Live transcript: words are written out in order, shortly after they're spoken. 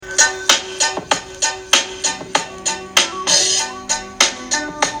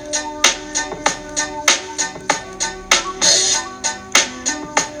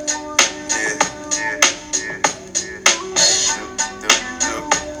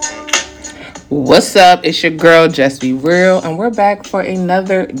What's up? It's your girl, Just Be Real, and we're back for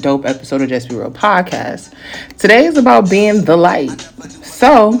another dope episode of Just Be Real podcast. Today is about being the light.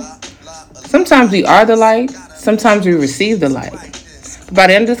 So, sometimes we are the light, sometimes we receive the light. But by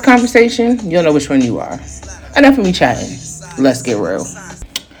the end of this conversation, you'll know which one you are. Enough of me chatting. Let's get real.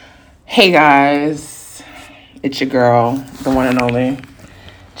 Hey guys, it's your girl, the one and only,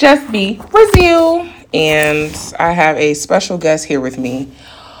 Just Be Real. And I have a special guest here with me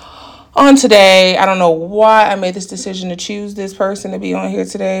on today. I don't know why I made this decision to choose this person to be on here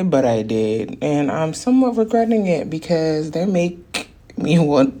today, but I did. And I'm somewhat regretting it because they make me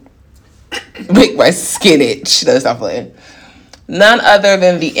want make my skin itch. No, stop playing. None other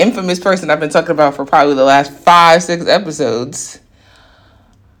than the infamous person I've been talking about for probably the last 5-6 episodes.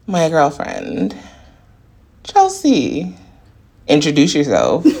 My girlfriend, Chelsea. Introduce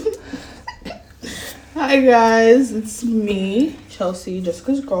yourself. Hi guys, it's me, Chelsea,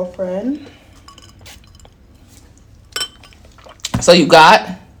 Jessica's girlfriend. So you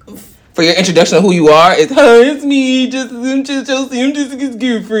got, for your introduction of who you are, it's, hi, it's me, I'm just Chelsea, I'm Jessica's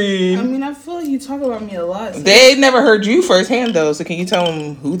girlfriend. I mean, I feel like you talk about me a lot. So They never heard you firsthand, though, so can you tell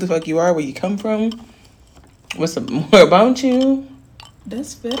them who the fuck you are, where you come from? What's more about you?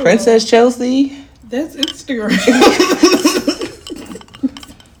 That's federal. Princess Chelsea? That's Instagram.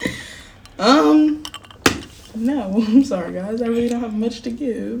 No, I'm sorry guys, I really don't have much to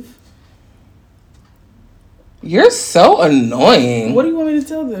give. You're so annoying. What do you want me to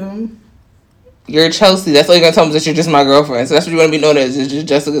tell them? You're Chelsea. That's all you're gonna tell them, is that you're just my girlfriend. So that's what you want to be known as, is just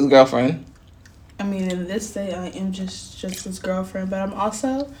Jessica's girlfriend. I mean, in this day, I am just Jessica's girlfriend, but I'm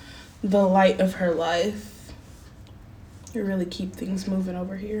also the light of her life. You really keep things moving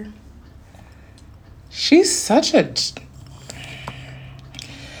over here. She's such a...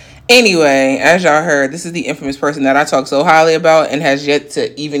 Anyway, as y'all heard, this is the infamous person that I talk so highly about and has yet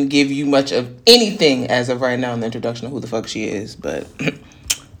to even give you much of anything as of right now in the introduction of who the fuck she is. But,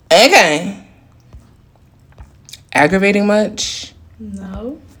 okay. Aggravating much?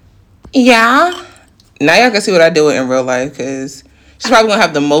 No. Yeah. Now y'all can see what I do in real life, because she's probably going to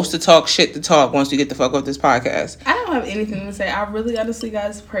have the most to talk once you get the fuck off this podcast. I don't have anything to say. I really, honestly,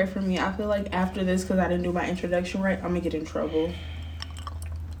 guys, pray for me. I feel like after this, because I didn't do my introduction right, I'm going to get in trouble.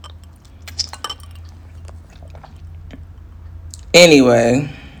 Anyway,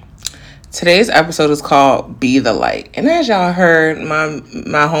 today's episode is called Be the Light. And as y'all heard, my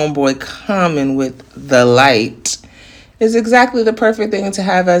homeboy Common with the light is exactly the perfect thing to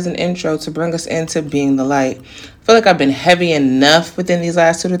have as an intro to bring us into being the light. I feel like I've been heavy enough within these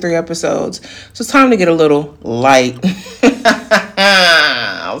last 2 to 3 episodes. So it's time to get a little light.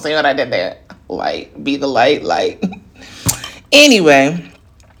 I'll say what I did there. Light. Be the light. Anyway,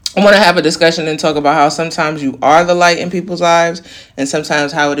 I want to have a discussion and talk about how sometimes you are the light in people's lives and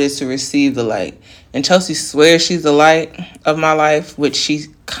sometimes how it is to receive the light. And Chelsea swears she's the light of my life, which she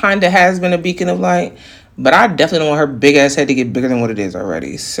kind of has been a beacon of light. But I definitely don't want her big ass head to get bigger than what it is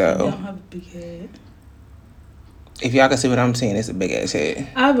already. So, I don't have a big head. If y'all can see what I'm seeing, it's a big ass head.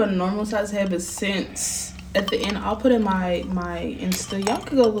 I have a normal size head, but since at the end, I'll put in my Insta. Y'all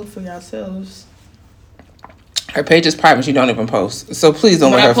can go look for yourselves. Her page is private. She don't even post. So please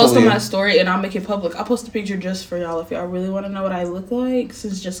don't let her fool you. I post on my story and I'll make it public. I'll post a picture just for y'all if y'all really want to know what I look like.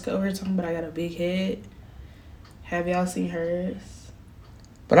 Since Jessica over here talking about I got a big head. Have y'all seen hers?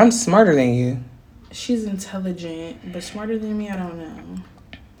 But I'm smarter than you. She's intelligent, but smarter than me, I don't know.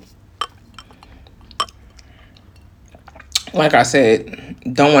 Like I said,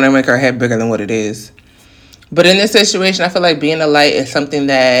 don't want to make her head bigger than what it is. But in this situation, I feel like being a light is something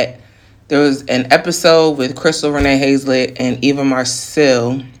that... There was an episode with Crystal Renee Hazlett and Eva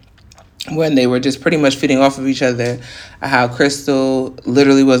Marcille when they were just pretty much feeding off of each other. How Crystal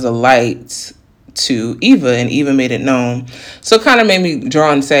literally was a light to Eva and Eva made it known. So it kind of made me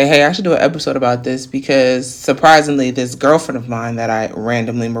draw and say, hey, I should do an episode about this because surprisingly, this girlfriend of mine that I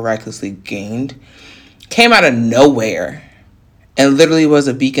randomly, miraculously gained came out of nowhere and literally was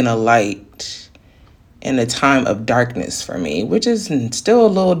a beacon of light in a time of darkness for me, which is still a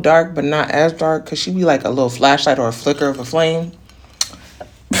little dark, but not as dark, because she'd be like a little flashlight or a flicker of a flame.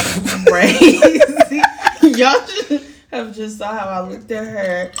 Right? Y'all should have just saw how I looked at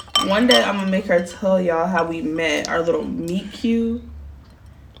her. One day I'm gonna make her tell y'all how we met, our little meet cute,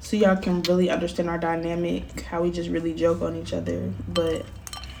 so y'all can really understand our dynamic, how we just really joke on each other. But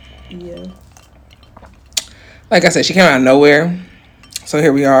yeah, like I said, she came out of nowhere, so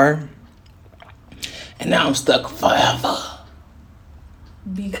here we are. And now I'm stuck forever.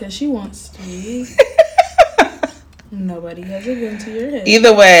 Because she wants to. Nobody has a gun to your head.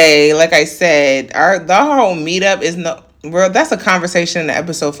 Either way, like I said, the whole meetup is no... Well, that's a conversation in the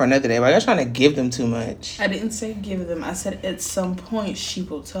episode for another day. But you're trying to give them too much. I didn't say give them. I said at some point she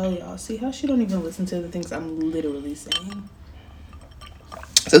will tell y'all. See how she don't even listen to the things I'm literally saying.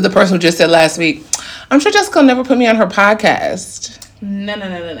 So the person who just said last week, I'm sure Jessica will never put me on her podcast. No.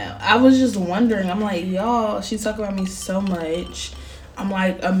 I was just wondering. I'm like, y'all, she talk about me so much. I'm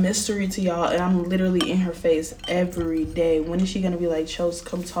like a mystery to y'all, and I'm literally in her face every day. When is she gonna be like, Chose,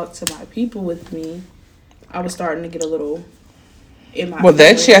 come talk to my people with me? I was starting to get a little in my. Well,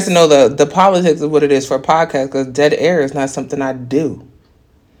 then she has to know the politics of what it is for a podcast, because dead air is not something I do.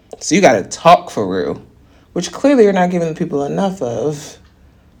 So you got to talk for real, which clearly you're not giving the people enough of.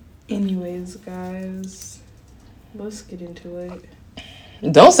 Anyways, guys, let's get into it.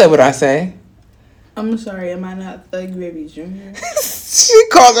 Don't say what I say. I'm sorry, am I not Thug Baby Jr.? She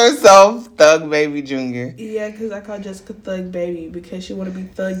calls herself Thug Baby Jr. Yeah, because I call Jessica Thug Baby because she want to be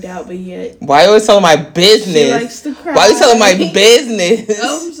thugged out, but yet... Why you always telling my business? She likes to cry. Why you telling my business?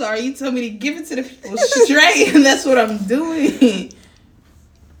 Oh, I'm sorry. You told me to give it to the people straight, and that's what I'm doing.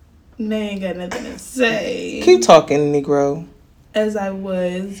 They ain't got nothing to say. Keep talking, Negro. As I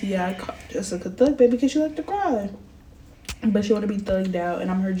was, yeah, I called Jessica Thug Baby because she like to cry. But she want to be thugged out, and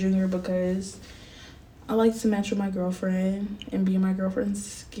I'm her junior because I like to match with my girlfriend and be in my girlfriend's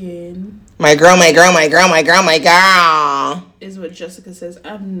skin. My girl. Is what Jessica says.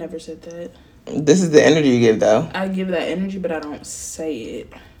 I've never said that. This is the energy you give, though. I give that energy, but I don't say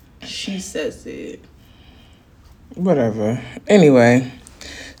it. She says it. Whatever. Anyway,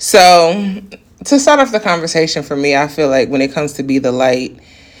 so to start off the conversation for me, I feel like when it comes to be the light,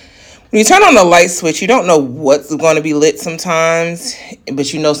 when you turn on the light switch, you don't know what's going to be lit sometimes,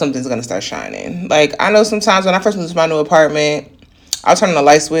 but you know something's going to start shining. Like, I know sometimes when I first moved to my new apartment, I'll turn on the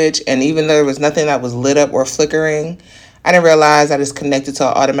light switch, and even though there was nothing that was lit up or flickering, I didn't realize that it's connected to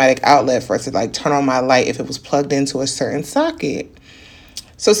an automatic outlet for it to, like, turn on my light if it was plugged into a certain socket.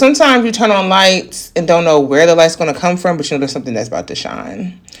 So sometimes you turn on lights and don't know where the light's going to come from, but you know there's something that's about to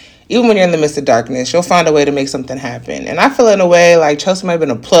shine. Even when you're in the midst of darkness, you'll find a way to make something happen. And I feel in a way like Chelsea might have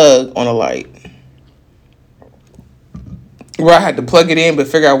been a plug on a light. Where I had to plug it in but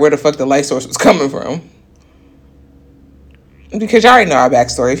figure out where the fuck the light source was coming from. Because y'all already know our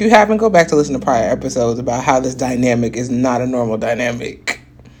backstory. If you haven't, go back to listen to prior episodes about how this dynamic is not a normal dynamic.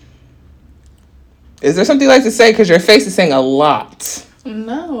 Is there something you'd like to say? Because your face is saying a lot.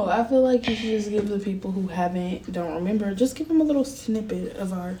 No, I feel like you should just give the people who don't remember, just give them a little snippet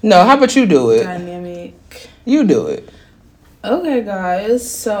of our... No, how about you do it? Dynamic. You do it. Okay, guys.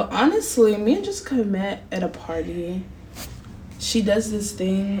 So, honestly, me and Jessica met at a party. She does this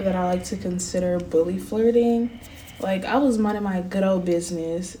thing that I like to consider bully flirting. Like, I was minding my good old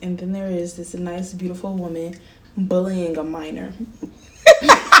business, and then there is this nice, beautiful woman bullying a minor.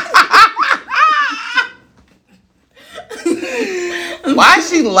 Why is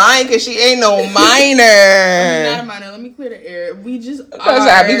she lying? Because she ain't no minor. I'm not a minor. Let me clear the air. We just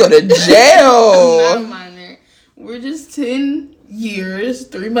are. You go to jail. I'm not a minor. We're just 10 years,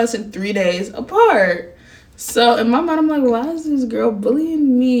 3 months, and 3 days apart. So in my mind, I'm like, why is this girl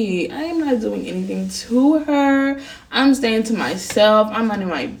bullying me? I am not doing anything to her. I'm staying to myself. I'm minding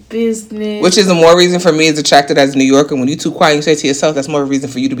my business. Which is the more reason for me as attracted as a New Yorker. When you too quiet, you say to yourself, that's more reason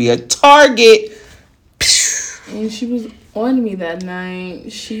for you to be a target. And she was on me that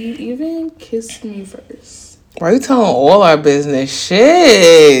night. She even kissed me first. Why are you telling all our business?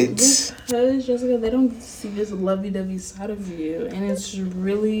 Shit. Because, Jessica, they don't see this lovey-dovey side of you. And it's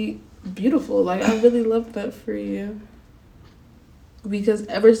really beautiful. Like, I really love that for you. Because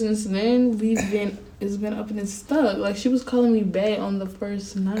ever since then, it's been up and stuck. Like, she was calling me bae on the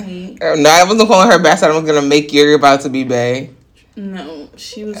first night. No, I wasn't calling her bae. I was going to make you're about to be bae. No,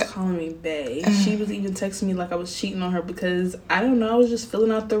 she was calling me bae. She was even texting me like I was cheating on her because, I don't know, I was just filling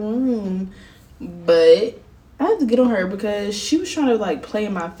out the room. But I had to get on her because she was trying to, like, play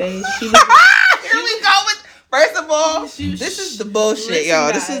in my face. She was Here we go with... First of all, this is the bullshit, y'all.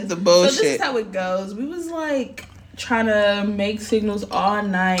 Guys, this is the bullshit. So this is how it goes. We was, like, trying to make signals all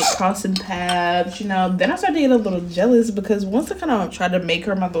night, crossing paths, you know. Then I started to get a little jealous because once I kind of tried to make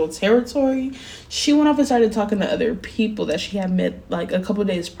her my little territory, she went off and started talking to other people that she had met like a couple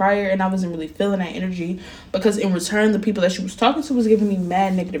days prior, and I wasn't really feeling that energy because in return, the people that she was talking to was giving me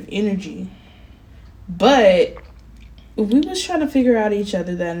mad negative energy. But we was trying to figure out each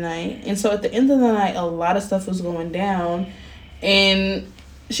other that night, and so at the end of the night, a lot of stuff was going down, and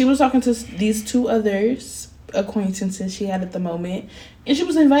she was talking to these two others acquaintances she had at the moment, and she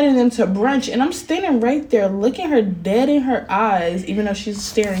was inviting them to brunch, and I'm standing right there looking her dead in her eyes even though she's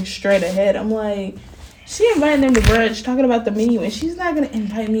staring straight ahead. I'm like, she invited them to brunch talking about the menu, and she's not gonna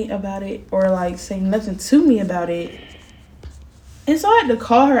invite me about it or like say nothing to me about it And so I had to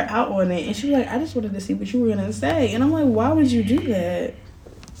call her out on it. And she was like, I just wanted to see what you were going to say. And I'm like, why would you do that?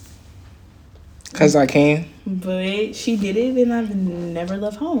 Because I can. But she did it, and I've never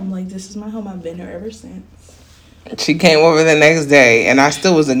left home. Like, this is my home. I've been here ever since. She came over the next day, and I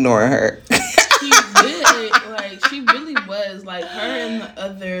still was ignoring her. She did. Like, she really was. Like, her and the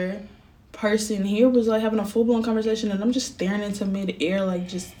other person here was, like, having a full-blown conversation, and I'm just staring into mid-air, like,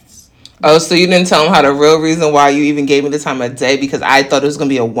 just... Oh, so you didn't tell him how the real reason why you even gave me the time of day? Because I thought it was going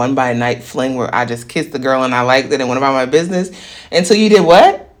to be a one-by-night fling where I just kissed the girl and I liked it and went about my business. Until you did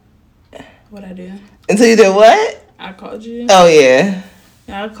what? What'd I do? Until you did what? I called you. Oh, yeah.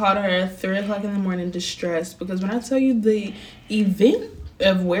 I called her at 3 o'clock in the morning distressed because when I tell you the event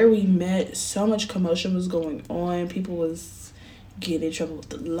of where we met, so much commotion was going on. People was getting in trouble with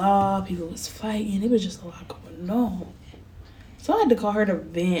the law. People was fighting. It was just a lot going on. So I had to call her to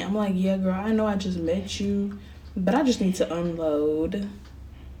vent. I'm like, yeah, girl, I know I just met you, but I just need to unload.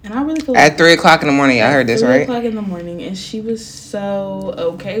 And I really feel like... At 3 o'clock in the morning, I heard this, right? 3 o'clock in the morning, and she was so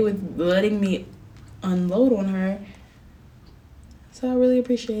okay with letting me unload on her. So I really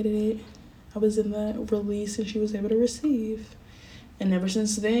appreciated it. I was in the release, and she was able to receive. And ever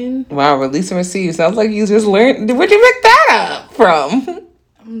since then... Wow, release and receive. Sounds like you just learned... Where'd you pick that up from?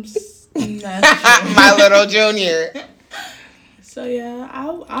 I'm not sure. My little junior. So yeah,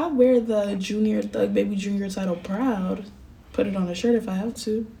 I'll wear the Junior Thug Baby Junior title proud. Put it on a shirt if I have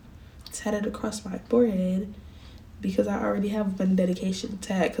to. Tat it across my forehead. Because I already have one dedication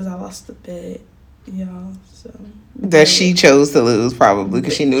tat because I lost the bet. Y'all, so... That she chose to lose, probably,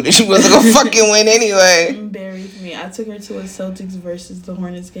 because she knew that she wasn't going to fucking win anyway. Buried me. I took her to a Celtics versus the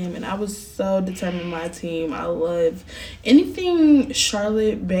Hornets game, and I was so determined my team. I love anything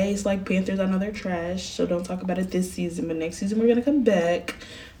Charlotte-based, like Panthers. I know they're trash, so don't talk about it this season, but next season we're going to come back.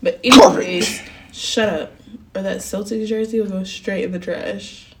 But anyways, shut up. Or that Celtics jersey will go straight in the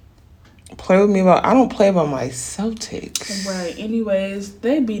trash. Play with me about... I don't play about my Celtics. Right. Anyways,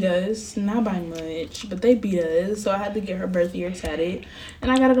 they beat us. Not by much, but they beat us. So I had to get her birth year tatted. And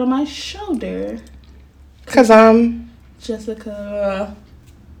I got it on my shoulder. Because I'm... Jessica.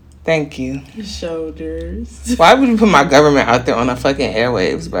 Thank you. Shoulders. Why would you put my government out there on the fucking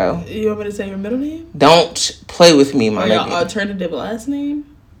airwaves, bro? You want me to say your middle name? Don't play with me, my Or your nigga. alternative last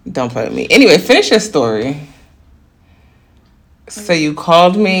name? Don't play with me. Anyway, finish your story. So you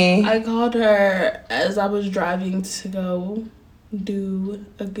called me. I called her as I was driving to go do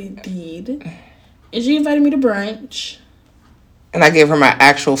a good deed. And she invited me to brunch. And I gave her my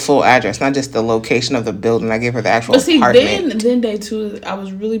actual full address, not just the location of the building. I gave her the actual apartment. Then day two, I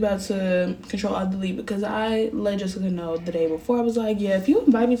was really about to control alt delete because I let Jessica know the day before. I was like, yeah, if you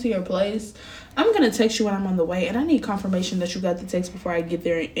invite me to your place, I'm going to text you when I'm on the way. And I need confirmation that you got the text before I get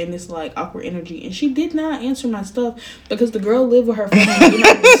there. And it's like awkward energy. And she did not answer my stuff because the girl lived with her phone. Do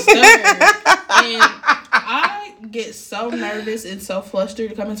not disturb. And I get so nervous and so flustered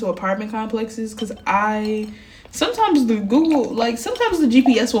to come into apartment complexes because sometimes the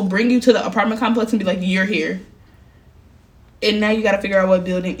GPS will bring you to the apartment complex and be like, you're here. And now you got to figure out what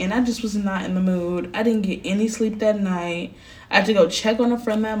building. And I just was not in the mood. I didn't get any sleep that night. I had to go check on a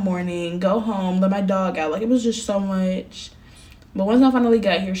friend that morning, go home, let my dog out. Like, it was just so much. But once I finally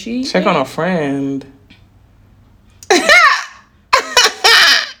got here, Check on a friend.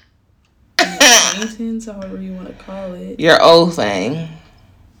 Acquaintance, however you want to call it. Your old thing.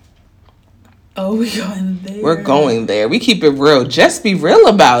 Oh, we going there. We're going there. We keep it real. Just be real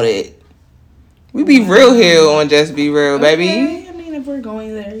about it. We be real here on Just Be Real, baby. Okay, I mean, if we're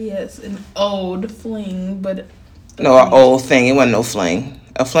going there, yes. An old fling, but... No, an old thing. It wasn't no fling.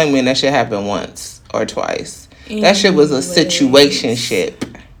 A fling mean that shit happened once or twice. That shit was a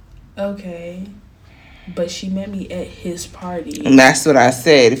situationship. Okay. But she met me at his party. And that's what I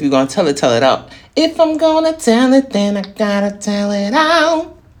said. If you're going to tell it out. If I'm going to tell it, then I gotta tell it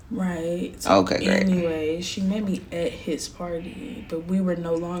out. Right. Okay, great. Anyway, she met me at his party, but we were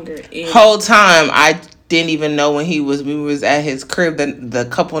no longer in. Whole time, I didn't even know when we was at his crib the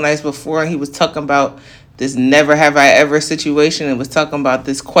couple nights before, and he was talking about this never have I ever situation and was talking about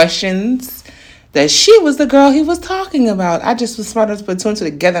this questions that she was the girl he was talking about. I just was smart enough to put two and two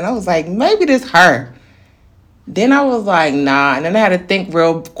together, and I was like, maybe this her. Then I was like, nah. And then I had to think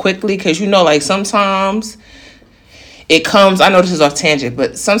real quickly because, like, sometimes it comes, I know this is off tangent,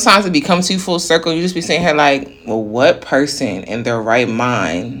 but sometimes it becomes too full circle. You just be sitting here like, well, what person in their right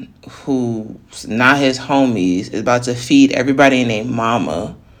mind who's not his homies is about to feed everybody and their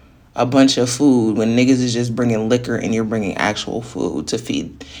mama a bunch of food when niggas is just bringing liquor and you're bringing actual food to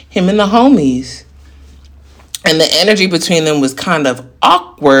feed him and the homies? And the energy between them was kind of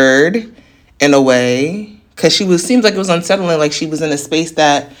awkward in a way. Because seems like it was unsettling. Like she was in a space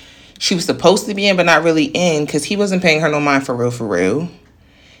that she was supposed to be in, but not really in. Because he wasn't paying her no mind for real, for real.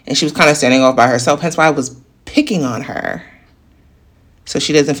 And she was kind of standing off by herself. Hence why I was picking on her. So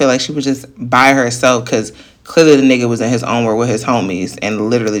she doesn't feel like she was just by herself. Because clearly the nigga was in his own world with his homies. And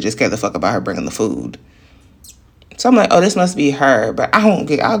literally just cared the fuck about her bringing the food. So I'm like, oh, this must be her. But I'll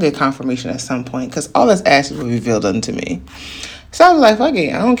get confirmation at some point. Because all this ass was revealed unto me. So I was like, fuck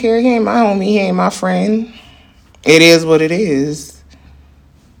it. I don't care. He ain't my homie. He ain't my friend. It is what it is.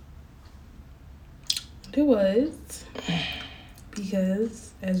 It was.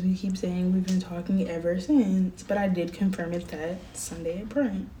 Because, as we keep saying, we've been talking ever since. But I did confirm it that Sunday at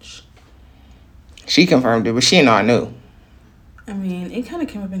brunch. She confirmed it, but she and I knew. I mean, it kind of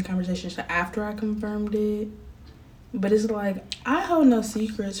came up in conversations after I confirmed it. But it's like, I hold no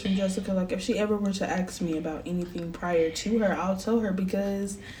secrets from Jessica. Like, if she ever were to ask me about anything prior to her, I'll tell her.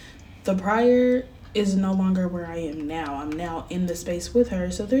 Because the prior is no longer where I am now. I'm now in the space with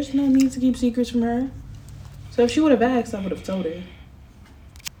her. So there's no need to keep secrets from her. So if she would have asked, I would have told her.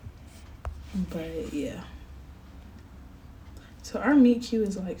 But, yeah. So our meet cute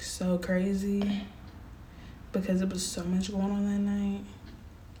is, like, so crazy. Because it was so much going on that night.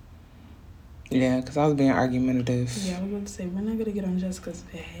 Yeah, because I was being argumentative. Yeah, I was going to say, we're not going to get on Jessica's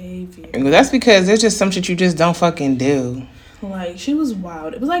behavior. That's because there's just some shit you just don't fucking do. Like, she was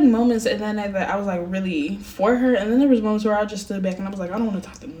wild. It was, like, moments in that night that I was, like, really for her. And then there was moments where I just stood back and I was like, I don't want to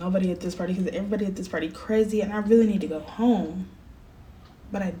talk to nobody at this party because everybody at this party crazy and I really need to go home.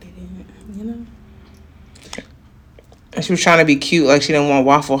 But I didn't, you know? And she was trying to be cute, like she didn't want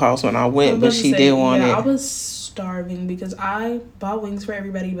Waffle House when I went, but she did want it. I was starving because I bought wings for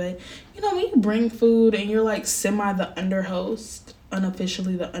everybody, but you know when you bring food and you're like semi the underhost,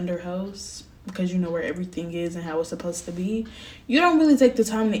 unofficially the underhost, because you know where everything is and how it's supposed to be, you don't really take the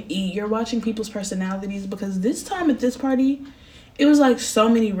time to eat. You're watching people's personalities because this time at this party, it was like so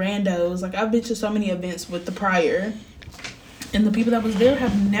many randos. Like I've been to so many events with the prior, and the people that was there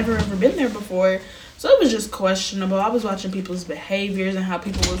have never ever been there before. So it was just questionable. I was watching people's behaviors and how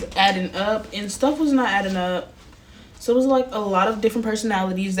people was adding up, and stuff was not adding up. So it was like a lot of different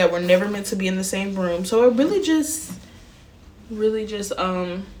personalities that were never meant to be in the same room. So it really just,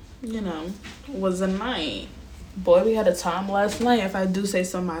 you know, was a night. Boy, we had a time last night, if I do say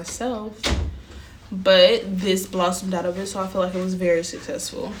so myself. But this blossomed out of it, so I feel like it was very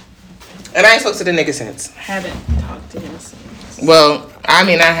successful. And I ain't spoke to the nigga since. Haven't talked to him since. Well, I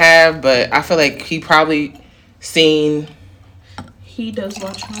mean, I have, but I feel like he probably seen. He does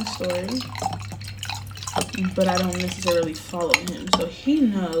watch my story, but I don't necessarily follow him, so he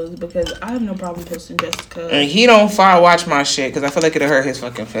knows because I have no problem posting Jessica. And he don't far watch my shit because I feel like it'll hurt his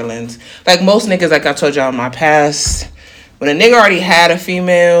fucking feelings. Like most niggas, like I told y'all in my past, when a nigga already had a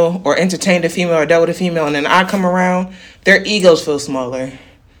female or entertained a female or dealt with a female, and then I come around, their egos feel smaller.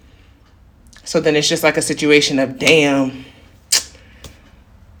 So then it's just like a situation of damn.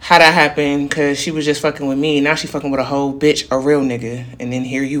 How that happened? Because she was just fucking with me. Now she fucking with a whole bitch, a real nigga. And then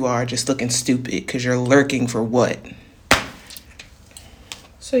here you are just looking stupid because you're lurking for what?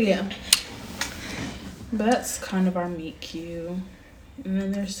 So, yeah. But that's kind of our meet cute. And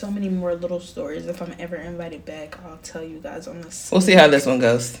then there's so many more little stories. If I'm ever invited back, I'll tell you guys on the sneak. We'll see how this one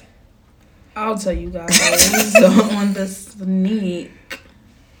goes. I'll tell you guys on the sneak.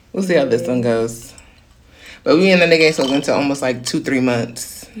 We'll see how this one goes. But we in the nigga ain't spoken until almost like 2-3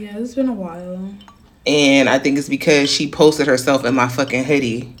 months. Yeah, it's been a while. And I think it's because she posted herself in my fucking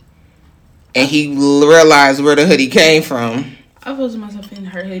hoodie. And he realized where the hoodie came from. I posted myself in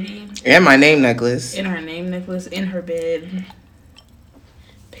her hoodie. And my name necklace. In her name necklace, in her bed.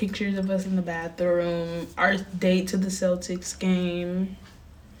 Pictures of us in the bathroom. Our date to the Celtics game.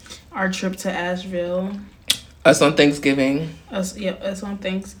 Our trip to Asheville. Us on Thanksgiving. Us on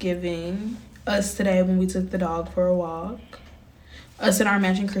Thanksgiving. Us today when we took the dog for a walk. Us in our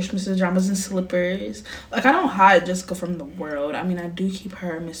matching Christmas pajamas and slippers. Like, I don't hide Jessica from the world. I mean, I do keep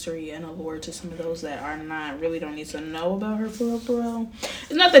her a mystery and a lure to some of those that are not, really don't need to know about her for real.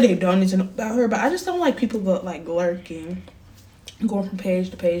 It's not that they don't need to know about her, but I just don't like people like lurking. Going from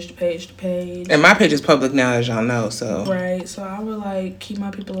page to page to page to page. And my page is public now, as y'all know, so. Right, so I would, like, keep my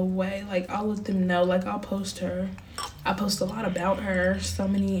people away. Like, I'll let them know. Like, I'll post her. I post a lot about her. So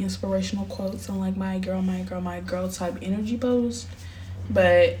many inspirational quotes on, like, my girl type energy post.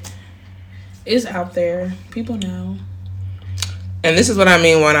 But it's out there. People know. And this is what I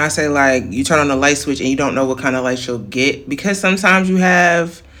mean when I say, like, you turn on the light switch and you don't know what kind of light you'll get. Because sometimes you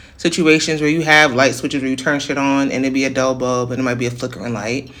have situations where you have light switches where you turn shit on and it'd be a dull bulb and it might be a flickering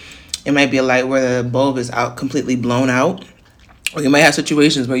light. It might be a light where the bulb is out completely blown out. Or you might have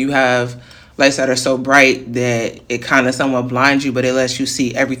situations where you have lights that are so bright that it kind of somewhat blinds you, but it lets you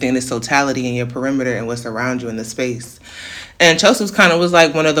see everything in its totality in your perimeter and what's around you in the space. And Chelsea was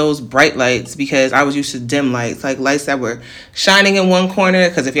like one of those bright lights, because I was used to dim lights, like lights that were shining in one corner.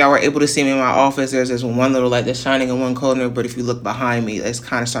 Because if y'all were able to see me in my office, there's this one little light that's shining in one corner, but if you look behind me, it's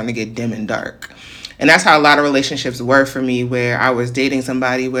kind of starting to get dim and dark. And that's how a lot of relationships were for me, where I was dating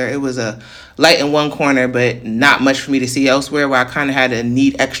somebody where it was a light in one corner, but not much for me to see elsewhere, where I kind of had to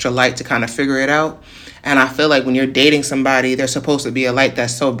need extra light to kind of figure it out. And I feel like when you're dating somebody, there's supposed to be a light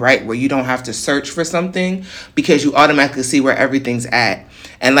that's so bright where you don't have to search for something, because you automatically see where everything's at.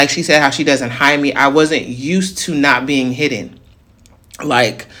 And like she said, how she doesn't hide me, I wasn't used to not being hidden.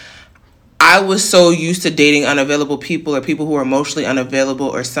 Like, I was so used to dating unavailable people, or people who were emotionally unavailable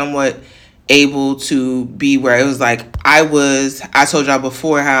or somewhat able to be, where it was like I told y'all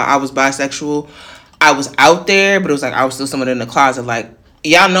before how I was bisexual. I was out there, but it was like I was still someone in the closet. Like,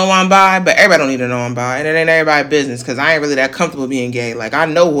 y'all know I'm bi, but everybody don't need to know I'm bi. And it ain't everybody's business, because I ain't really that comfortable being gay. Like, I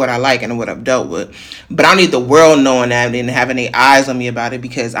know what I like and what I've dealt with. But I don't need the world knowing that and having any eyes on me about it,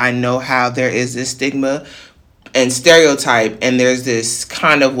 because I know how there is this stigma and stereotype, and there's this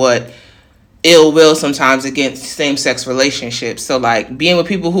kind of what ill will sometimes against same-sex relationships. So, like, being with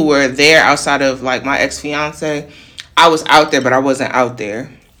people who were there outside of, like, my ex-fiance, I was out there, but I wasn't out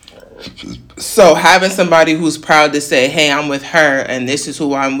there. So having somebody who's proud to say, hey, I'm with her and this is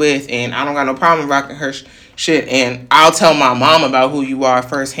who I'm with, and I don't got no problem rocking her shit, and I'll tell my mom about who you are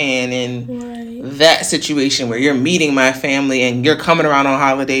firsthand, and that situation where you're meeting my family and you're coming around on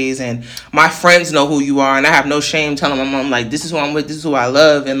holidays and my friends know who you are, and I have no shame telling my mom, like, this is who I'm with, this is who I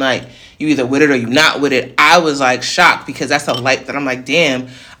love, and like, you either with it or you not with it. I was like shocked, because that's a light that I'm like, damn,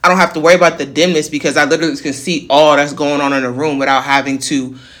 I don't have to worry about the dimness, because I literally can see all that's going on in the room without having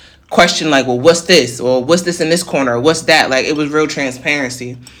to question, like, well, what's this, or what's this in this corner, or what's that. Like, it was real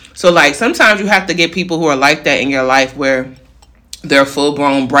transparency. So, like, sometimes you have to get people who are like that in your life, where they're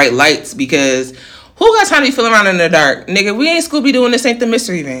full-blown bright lights, because who got time to be feeling around in the dark? Nigga, we ain't Scooby doing this, ain't the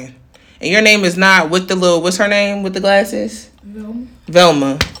mystery van. And your name is not with the little, what's her name with the glasses?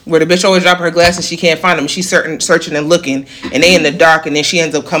 Velma. Where the bitch always drop her glasses, she can't find them. She's searching and looking, and they in the dark, and then she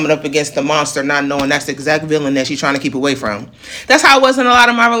ends up coming up against the monster, not knowing that's the exact villain that she's trying to keep away from. That's how it was in a lot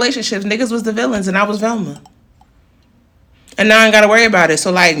of my relationships. Niggas was the villains, and I was Velma. And now I ain't got to worry about it.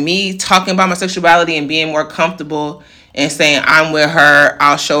 So, like, me talking about my sexuality and being more comfortable and saying I'm with her,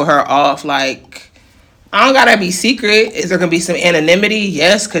 I'll show her off, like, I don't got to be secret. Is there going to be some anonymity?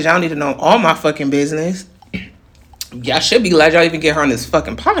 Yes, because y'all need to know all my fucking business. Y'all should be glad y'all even get her on this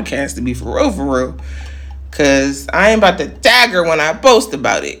fucking podcast, to be for real. Because I ain't about to tag her when I post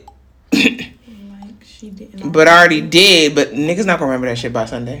about it. Like, she didn't. But I already did, but niggas not gonna remember that shit by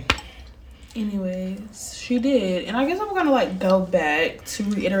Sunday. Anyways, she did. And I guess I'm gonna, like, go back to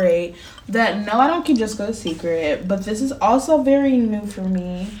reiterate that, no, I don't keep Jessica a secret. But this is also very new for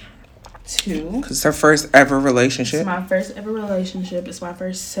me, too. Because it's her first ever relationship. It's my first ever relationship. It's my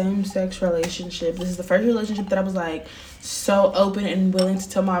first same-sex relationship. This is the first relationship that I was, like, so open and willing to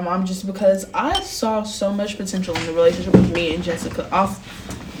tell my mom, just because I saw so much potential in the relationship with me and Jessica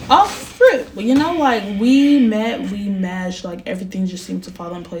off rip. You know, like, we matched, like, everything just seemed to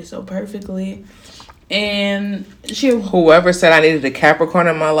fall in place so perfectly. And whoever said I needed a Capricorn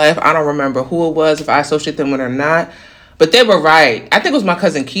in my life, I don't remember who it was, if I associate them with or not. But they were right. I think it was my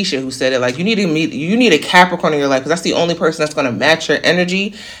cousin Keisha who said it. Like, you need a Capricorn in your life, because that's the only person that's going to match your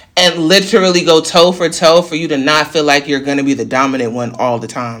energy and literally go toe for toe for you to not feel like you're going to be the dominant one all the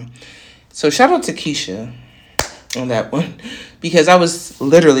time. So shout out to Keisha on that one, because I was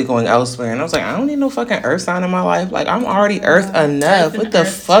literally going elsewhere, and I was like, I don't need no fucking earth sign in my life. Like, I'm already earth enough. What the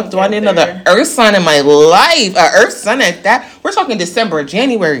fuck do I need another earth sign in my life? A earth sign at that? We're talking December,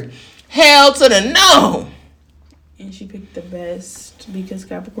 January. Hell to the no. And she picked the best, because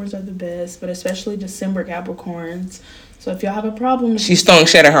Capricorns are the best, but especially December Capricorns. So if y'all have a problem, she's throwing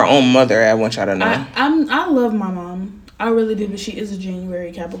shit at her own mother. I want y'all to know. I love my mom. I really do, but she is a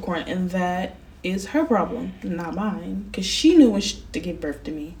January Capricorn, and that is her problem, not mine, because she knew when to give birth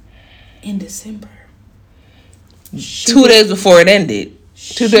to me in December. 2 days before it ended.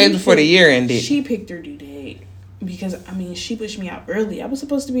 2 days before the year ended. She picked her due date. Because, I mean, she pushed me out early. I was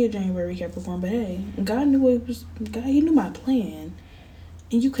supposed to be a January Capricorn, but hey, God knew it was. God, He knew my plan,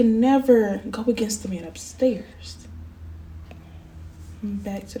 and you can never go against the man upstairs.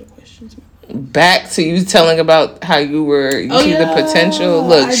 Back to the questions. Back to you telling about how you see the potential.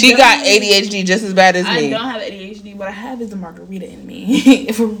 Look, she got ADHD just as bad as me. I don't have ADHD. What I have is the margarita in me,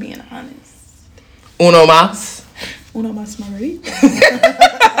 if we're being honest. Uno más margarita.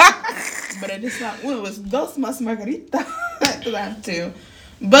 But it is not uno, it's dos más margarita. Because I have two.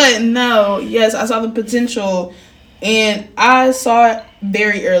 But no, yes, I saw the potential, and I saw it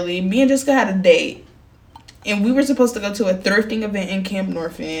very early. Me and Jessica had a date, and we were supposed to go to a thrifting event in Camp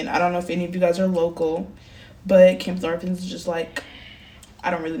Norfin. I don't know if any of you guys are local, but Camp Norfin is just like, I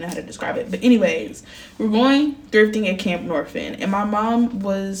don't really know how to describe it. But anyways, we're going thrifting at Camp Norfin, and my mom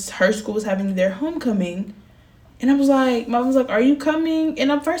her school was having their homecoming. And I was like, Mom was like, are you coming?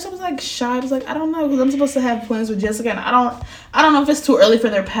 And at first I was like shy. I was like, I don't know, because I'm supposed to have plans with Jessica, and I don't know if it's too early for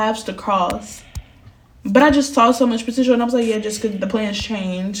their paths to cross. But I just saw so much potential, and I was like, yeah, just because the plans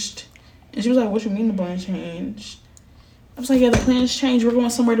changed. And she was like, what you mean the plans changed? I was like, yeah, the plans changed. We're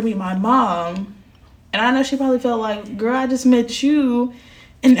going somewhere to meet my mom. And I know she probably felt like, girl, I just met you,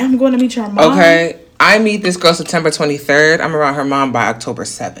 and I'm going to meet your mom. Okay, I meet this girl September 23rd. I'm around her mom by October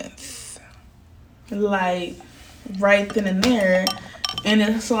 7th. Like, right then and there. And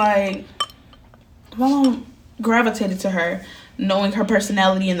it's like, my mom gravitated to her, knowing her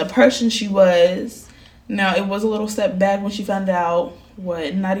personality and the person she was. Now, it was a little step back when she found out,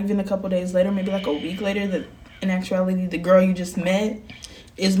 not even a couple days later, maybe like a week later, that in actuality, the girl you just met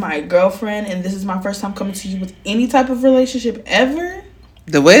is my girlfriend, and this is my first time coming to you with any type of relationship ever.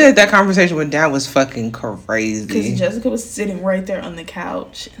 The way that conversation went down was fucking crazy. Because Jessica was sitting right there on the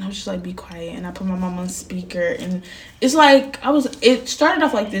couch, and I was just like, be quiet. And I put my mom on speaker, and it's like, it started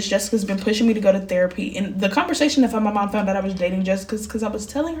off like this. Jessica's been pushing me to go to therapy. And the conversation, if my mom found out I was dating Jessica, because I was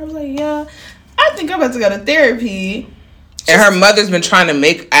telling her, I was like, yeah, I think I'm about to go to therapy. And her mother's been trying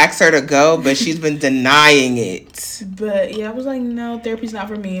to ask her to go, but she's been denying it. But yeah, I was like, no, therapy's not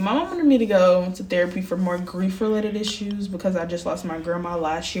for me. My mom wanted me to go to therapy for more grief-related issues, because I just lost my grandma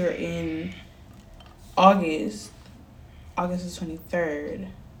last year in August. August the 23rd.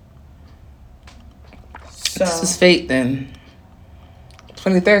 So this is fate then.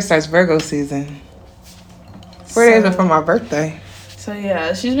 23rd starts Virgo season. 4 days before my birthday. So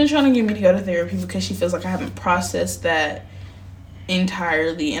yeah, she's been trying to get me to go to therapy because she feels like I haven't processed that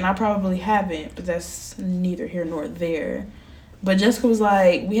entirely, and I probably haven't, but that's neither here nor there. But Jessica was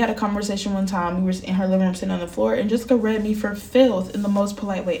like, we had a conversation one time, we were in her living room sitting on the floor, and Jessica read me for filth in the most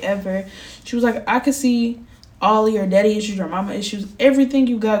polite way ever. She was like, I could see all your daddy issues, your mama issues, everything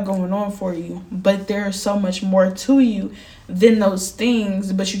you got going on for you, but there's so much more to you than those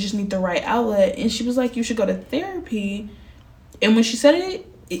things, but you just need the right outlet. And she was like, you should go to therapy. And when she said it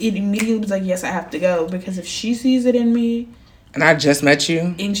immediately was like, yes, I have to go, because if she sees it in me, and I just met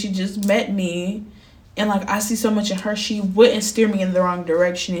you, and she just met me, and like I see so much in her, she wouldn't steer me in the wrong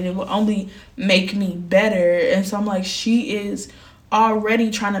direction, and it would only make me better. And so I'm like, she is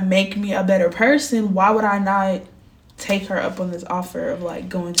already trying to make me a better person. Why would I not take her up on this offer of like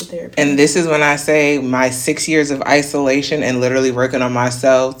going to therapy? And this is when I say my 6 years of isolation and literally working on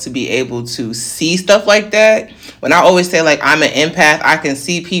myself to be able to see stuff like that. When I always say like I'm an empath, I can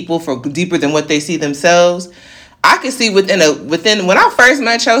see people for deeper than what they see themselves. I could see within when I first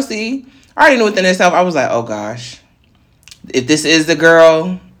met Chelsea, I already knew within itself, I was like, oh gosh, if this is the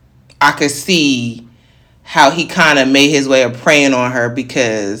girl, I could see how he kind of made his way of preying on her,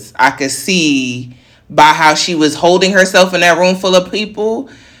 because I could see by how she was holding herself in that room full of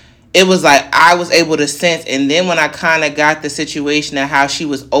people, it was like I was able to sense. And then when I kind of got the situation of how she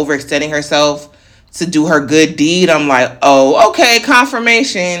was overextending herself to do her good deed, I'm like, oh, okay,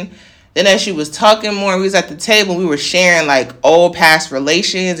 confirmation. Then as she was talking more, we was at the table, we were sharing like old past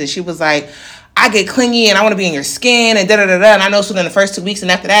relations, and she was like, I get clingy and I want to be in your skin and da-da-da-da. And I know so in the first 2 weeks,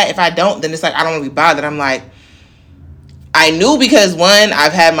 and after that, if I don't, then it's like I don't want to be bothered. I'm like, I knew, because one,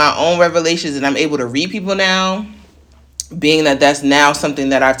 I've had my own revelations and I'm able to read people now, being that that's now something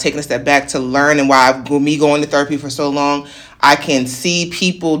that I've taken a step back to learn, and why me going to therapy for so long, I can see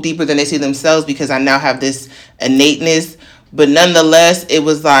people deeper than they see themselves, because I now have this innateness. But nonetheless, it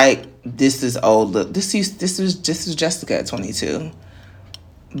was like, this is old. Look, this was Jessica at 22.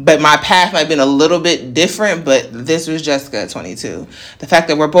 But my path might have been a little bit different, but this was Jessica at 22. The fact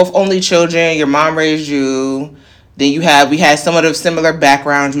that we're both only children, your mom raised you, then we had somewhat of similar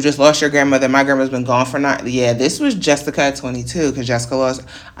backgrounds. You just lost your grandmother. My grandmother's been gone for 9. Yeah, this was Jessica at 22, because Jessica lost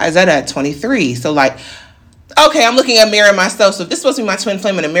Isaiah at 23. So like, okay, I'm looking at mirror myself. So if this is supposed to be my twin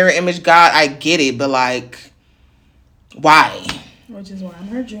flame in a mirror image, God, I get it. But like, why? Which is why I'm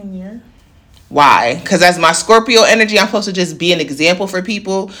her junior. Why? Because as my Scorpio energy, I'm supposed to just be an example for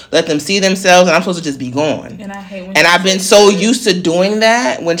people, let them see themselves, and I'm supposed to just be gone. And I hate when. And I've been so used to doing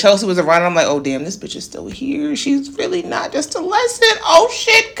that. When Chelsea was around, I'm like, oh damn, this bitch is still here. She's really not just a lesson. Oh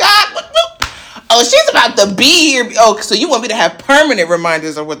shit, God. Oh, she's about to be here. Oh, so you want me to have permanent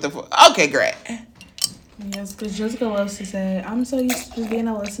reminders of what the fuck? Okay, great. Yes, because Jessica loves to say, I'm so used to just being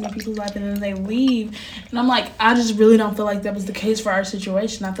a lesson in people's life and then they leave. And I'm like, I just really don't feel like that was the case for our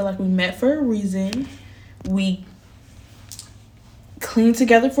situation. I feel like we met for a reason. We clean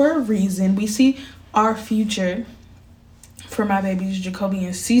together for a reason. We see our future for my babies, Jacoby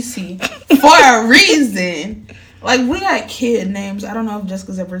and Cece, for a reason. Like, we got kid names. I don't know if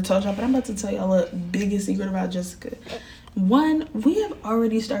Jessica's ever told y'all, but I'm about to tell y'all a biggest secret about Jessica. One, we have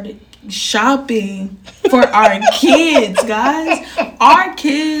already started shopping for our kids, guys. Our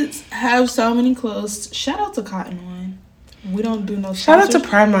kids have so many clothes. Shout out to Cotton One. We don't do no Shout out to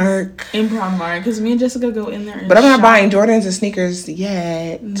Primark. in Primark because me and Jessica go in there and But I'm not shop. buying Jordans and sneakers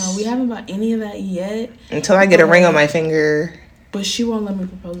yet. No, we haven't bought any of that yet. Until I get a ring on my finger. But she won't let me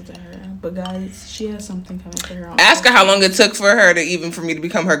propose to her. But guys, she has something coming for her. Ask her how long it took for her to even for me to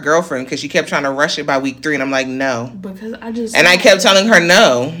become her girlfriend because she kept trying to rush it by week 3 and I'm like, no. Because I just... And I kept telling her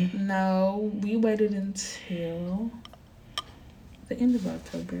no. No, we waited until the end of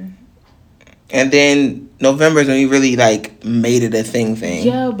October. And then November is when we really like made it a thing.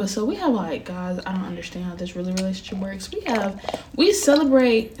 Yeah, but so we have like, guys, I don't understand how this relationship works. We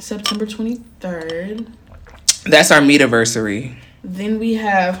celebrate September 23rd. That's our meet-iversary. Then we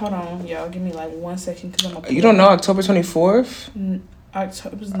have, hold on, y'all, give me like 1 second because I'm. You don't know October 24th?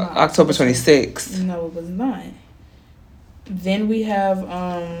 October was not. October 26th. No, it was not. Then we have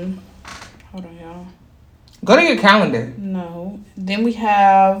hold on, y'all. Go to your calendar. No. Then we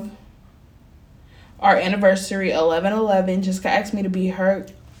have our anniversary 11/11. Jessica asked me to be her.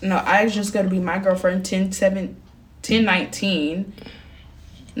 No, I asked Jessica to be my girlfriend 10/19.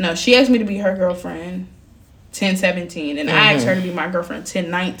 No, she asked me to be her girlfriend 10/17, and I asked her to be my girlfriend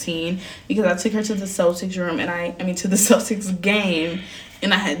 10/19 because I took her to the Celtics room to the Celtics game,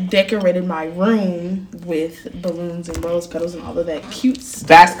 and I had decorated my room with balloons and rose petals and all of that cute stuff.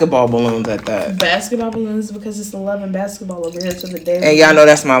 Basketball balloons at that. Basketball balloons because it's 11 basketball over here to the day. And y'all know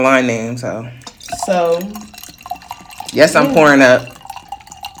that's my line name, so. Yes, I'm pouring up.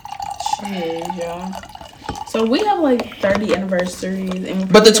 Cheers, y'all. So we have like 30 anniversaries.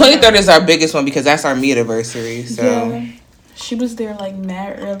 But the 23rd is our biggest one because that's our meet-iversary, so. Yeah. She was there like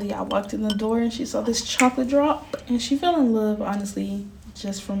mad early. I walked in the door and she saw this chocolate drop and she fell in love, honestly,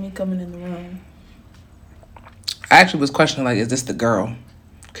 just from me coming in the room. I actually was questioning, like, is this the girl?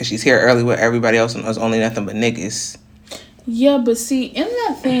 Because she's here early with everybody else and it was only nothing but niggas. Yeah, but see, in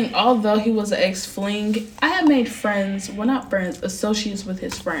that thing, although he was an ex-fling, I had made friends, well, not friends, associates with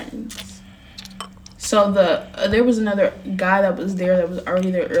his friends. So there was another guy that was there that was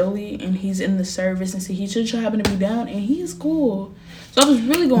already there early, and he's in the service, and see, he just happened to be down, and he's cool. So I was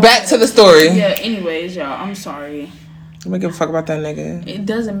really going back to the story. Yeah. Anyways, y'all, I'm sorry. You don't give a fuck about that nigga. It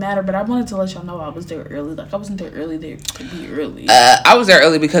doesn't matter, but I wanted to let y'all know I was there early. Like I wasn't there early there to be early. I was there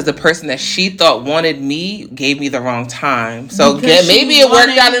early because the person that she thought wanted me gave me the wrong time. So maybe it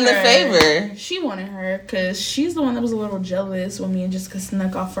worked out in the favor. She wanted her because she's the one that was a little jealous when me and Jessica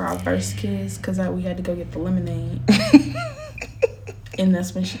snuck off for our first kiss because we had to go get the lemonade. And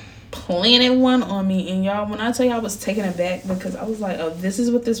that's when she planted one on me. And y'all, when I tell you I was taken aback because I was like, oh, this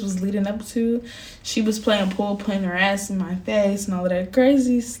is what this was leading up to. She was playing pool, putting her ass in my face and all of that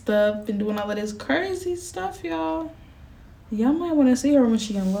crazy stuff and doing all of this crazy stuff, y'all. Y'all might want to see her when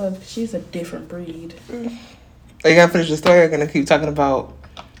she in love because she's a different breed. Are you gonna finish the story or gonna keep talking about?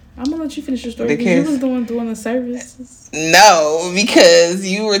 I'm gonna let you finish your story because you was the one doing the services. No, because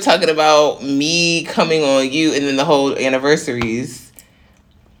you were talking about me coming on you and then the whole anniversaries.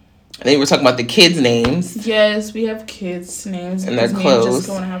 And then we were talking about the kids' names. Yes, we have kids' names. And their clothes. We're just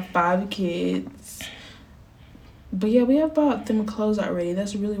going to have 5 kids. But yeah, we have bought them clothes already.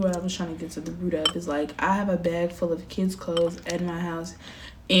 That's really what I was trying to get to the root of. Is like, I have a bag full of kids' clothes at my house.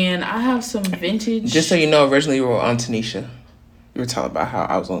 And I have some vintage. Just so you know, originally we were on Tanisha. You were talking about how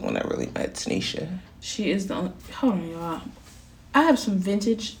I was the only one that really met Tanisha. She is the only... Hold on, y'all. I have some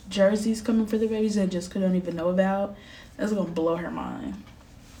vintage jerseys coming for the babies that Jessica don't even know about. That's going to blow her mind.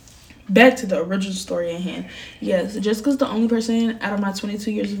 Back to the original story at hand. Yes, Jessica's the only person out of my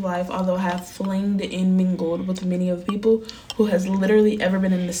 22 years of life, although I have flinged and mingled with many of people, who has literally ever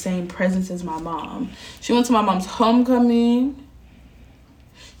been in the same presence as my mom. She went to my mom's homecoming.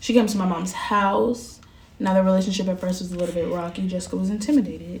 She came to my mom's house. Now, the relationship at first was a little bit rocky. Jessica was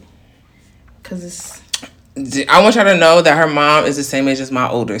intimidated. Because I want y'all to know that her mom is the same age as my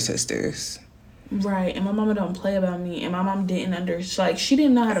older sisters. Right, and my mama don't play about me, and my mom didn't she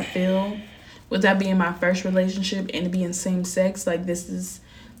didn't know how to feel with that being my first relationship and being same sex. Like, this is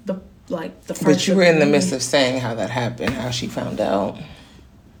the first. But you were in the midst of saying how that happened, how she found out.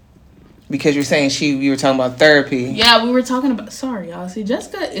 Because you're saying you were talking about therapy. Yeah, we were talking about. Sorry, y'all. See,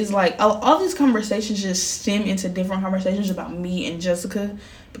 Jessica is like all these conversations just stem into different conversations about me and Jessica.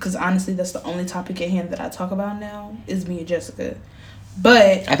 Because honestly, that's the only topic at hand that I talk about now is me and Jessica.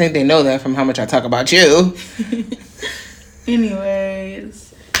 But I think they know that from how much I talk about you.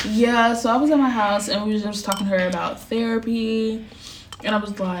 Anyways, yeah. So I was at my house and we were just talking to her about therapy. And I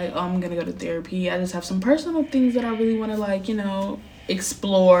was like, oh, I'm gonna go to therapy. I just have some personal things that I really want to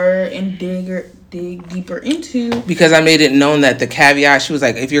explore and dig deeper into. Because I made it known that the caveat, she was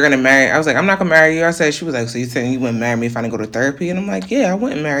like, if you're gonna marry, I was like, I'm not gonna marry you. I said, she was like, so you saying you wouldn't marry me if I didn't go to therapy? And I'm like, yeah, I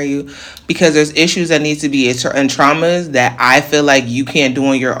wouldn't marry you because there's issues that need to be and traumas that I feel like you can't do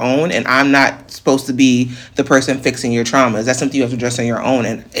on your own, and I'm not supposed to be the person fixing your traumas. That's something you have to address on your own,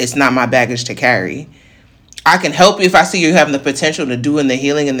 and it's not my baggage to carry. I can help you if I see you having the potential to do in the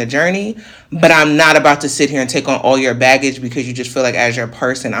healing and the journey, but I'm not about to sit here and take on all your baggage because you just feel like as your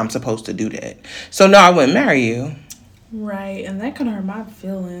person, I'm supposed to do that. So no, I wouldn't marry you. Right, and that kind of hurt my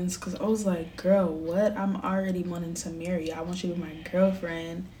feelings because I was like, girl, what? I'm already wanting to marry you. I want you to be my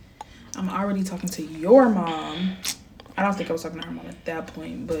girlfriend. I'm already talking to your mom. I don't think I was talking to her mom at that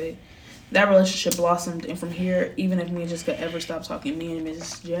point, but that relationship blossomed. And from here, even if me and Jessica ever stop talking, me and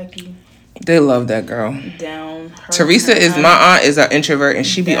Mrs. Jackie... They love that girl. Down. Teresa is my aunt is an introvert and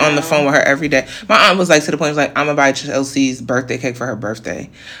she be on the phone with her every day. My aunt was like to the point was like, I'm gonna buy Chelsea's birthday cake for her birthday.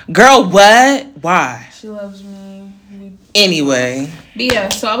 Girl, what? Why? She loves me. Anyway. But yeah,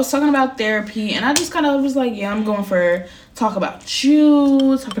 so I was talking about therapy and I just kind of was like, yeah, I'm going for talk about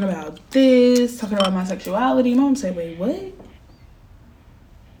you, talking about this, talking about my sexuality. Mom said, wait, what?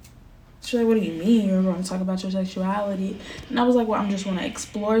 She's like, what do you mean you're going to talk about your sexuality? And I was like, well, I'm just want to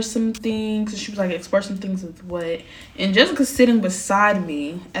explore some things. And she was like, explore some things with what? And Jessica's sitting beside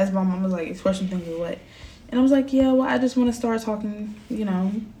me as my mom was like, explore some things with what? And I was like, yeah, well, I just want to start talking,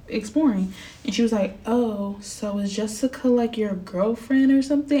 exploring. And she was like, oh, so is Jessica like your girlfriend or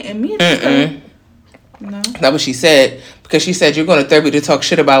something? And me and Jessica, no. That's what she said. Because she said, you're going to therapy to talk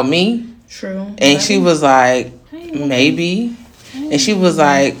shit about me? True. And she was like, maybe. And she was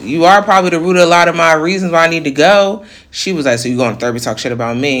like, you are probably the root of a lot of my reasons why I need to go. She was like, so you going to therapy to talk shit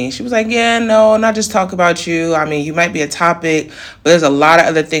about me? She was like, yeah, no, not just talk about you. I mean, you might be a topic, but there's a lot of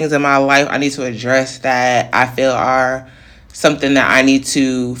other things in my life I need to address that I feel are something that I need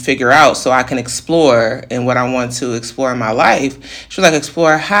to figure out so I can explore in what I want to explore in my life. She was like,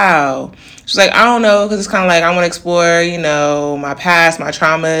 explore how? She's like, I don't know, because it's kind of like I want to explore, my past, my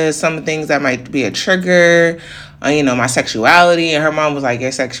traumas, some things that might be a trigger, my sexuality. And her mom was like,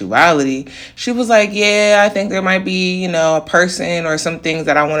 your sexuality? She was like, yeah, I think there might be, a person or some things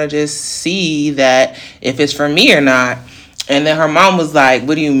that I want to just see that if it's for me or not. And then her mom was like,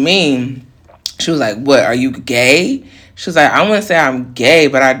 what do you mean? She was like, what, are you gay? She was like, I wouldn't say I'm gay,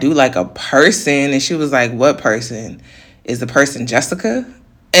 but I do like a person. And she was like, what person? Is the person Jessica?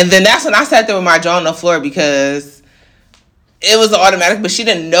 And then that's when I sat there with my jaw on the floor because it was automatic, but she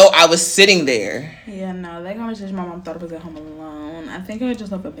didn't know I was sitting there. Yeah, no, that conversation, my mom thought it was at home alone. I think I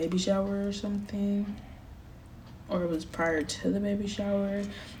just left a baby shower or something. Or it was prior to the baby shower.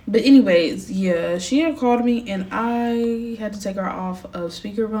 But anyways, yeah, she had called me and I had to take her off of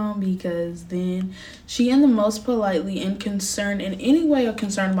speakerphone because then she, in the most politely and concerned, in any way a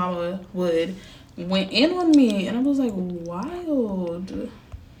concerned mama would, went in on me. And I was like, wild.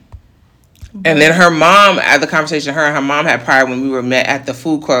 And then her mom, at the conversation her and her mom had prior when we were met at the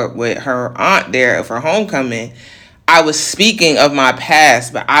food court with her aunt there for homecoming, I was speaking of my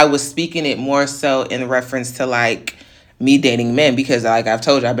past, but I was speaking it more so in reference to, like, me dating men because, like I've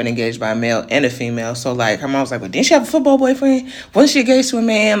told you, I've been engaged by a male and a female. So, like, her mom was like, well, didn't she have a football boyfriend? Wasn't she engaged to a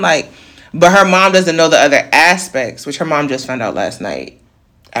man? Like, but her mom doesn't know the other aspects, which her mom just found out last night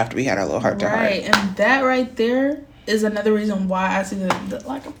after we had our little heart-to-heart. Right, and that right there is another reason why I see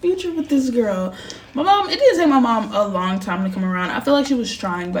like a future with this girl. My mom, it didn't take my mom a long time to come around. I feel like she was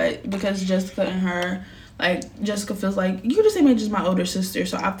trying, but because Jessica and her, like, Jessica feels like, you could just say maybe just my older sister,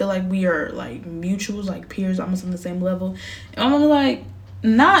 so I feel like we are, like, mutuals, like, peers, almost on the same level. And my mom was, like,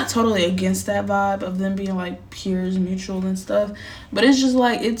 not totally against that vibe of them being, like, peers, mutual and stuff, but it's just,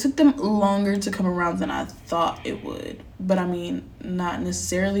 like, it took them longer to come around than I thought it would. But, I mean, not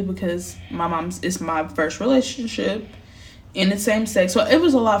necessarily because it's my first relationship in the same sex, so it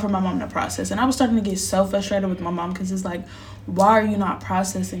was a lot for my mom to process. And I was starting to get so frustrated with my mom because it's like, why are you not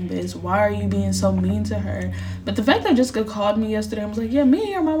processing this? Why are you being so mean to her? But the fact that Jessica called me yesterday and was like, yeah, me and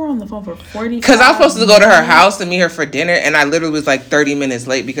your mom were on the phone for 40 because I was supposed to go to her house to meet her for dinner, and I literally was like 30 minutes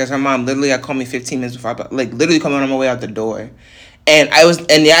late because her mom literally had called me 15 minutes before literally coming on my way out the door. And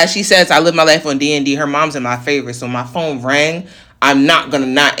she says I live my life on D&D. Her mom's in my favorite, so my phone rang. I'm not going to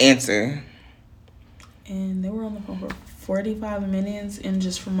not answer. And they were on the phone for 45 minutes, and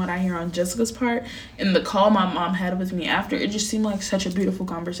just from what I hear on Jessica's part and the call my mom had with me after, it just seemed like such a beautiful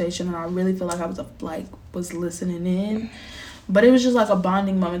conversation, and I really feel like I was listening in. But it was just like a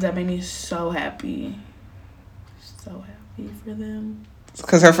bonding moment that made me so happy. So happy for them.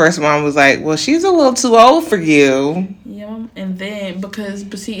 Because her first mom was like, well, she's a little too old for you. Yeah, and then, but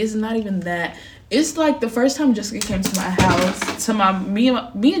see, it's not even that. It's like the first time Jessica came to my house, me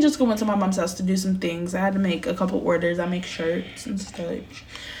and Jessica went to my mom's house to do some things. I had to make a couple orders. I make shirts and such.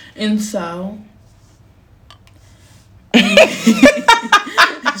 And so...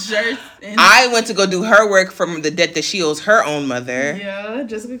 shirts. I went to go do her work from the debt that she owes her own mother. Yeah,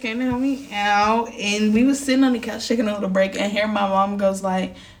 Jessica came to help me out, and we was sitting on the couch taking a little break, and here my mom goes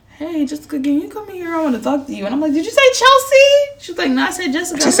like, "Hey, Jessica, can you come here? I want to talk to you." And I'm like, "Did you say Chelsea?" She was like, "No, I said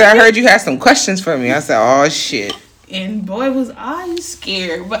Jessica." She said, "I heard you had some questions for me." I said, "Oh shit." And boy, was I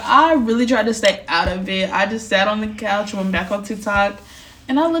scared, but I really tried to stay out of it. I just sat on the couch, went back on TikTok,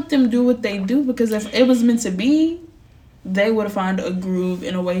 and I let them do what they do, because if it was meant to be, they would have found a groove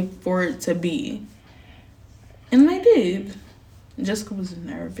and a way for it to be. And they did. Jessica was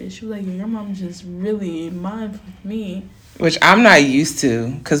nervous. She was like, your mom just really mindful with me. Which I'm not used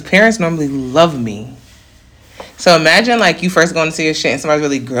to, because parents normally love me. So imagine, like, you first going to see a shit and somebody's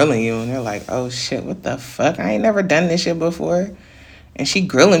really grilling you, and they're like, oh, shit, what the fuck? I ain't never done this shit before. And she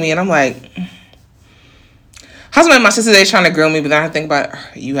grilling me, and I'm like... Husband, my sister, they trying to grill me, but then I think about,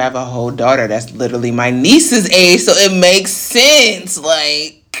 you have a whole daughter that's literally my niece's age, so it makes sense.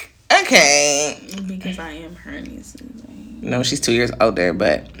 Like, okay. Because I am her niece's age. No, she's 2 years older,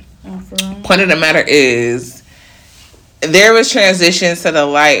 but point of the matter is, there was transitions to the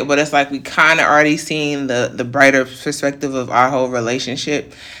light, but it's like we kind of already seen the brighter perspective of our whole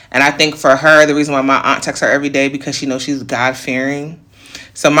relationship. And I think for her, the reason why my aunt texts her every day, because she knows she's God-fearing.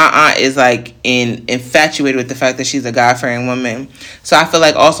 So my aunt is like infatuated with the fact that she's a God-fearing woman. So I feel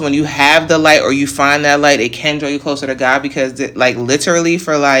like also when you have the light or you find that light, it can draw you closer to God, because like literally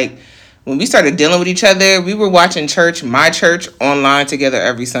for like when we started dealing with each other, we were watching my church online together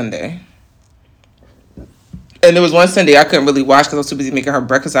every Sunday. And there was one Sunday I couldn't really watch because I was too busy making her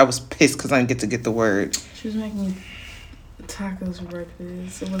breakfast. I was pissed because I didn't get the word. She was making me tacos for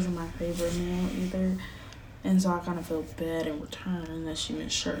breakfast. It wasn't my favorite meal either. And so I kind of feel bad in return that she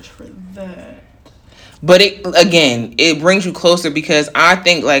missed church for that. But it brings you closer, because I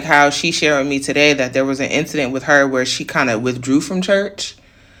think like how she shared with me today that there was an incident with her where she kind of withdrew from church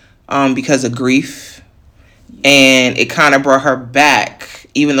because of grief. And it kind of brought her back,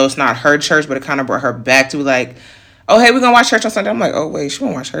 even though it's not her church, but it kind of brought her back to like, oh, hey, we're going to watch church on Sunday. I'm like, oh, wait, she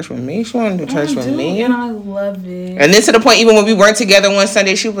want to watch church with me? She want to do church with me? And I love it. And then to the point, even when we weren't together one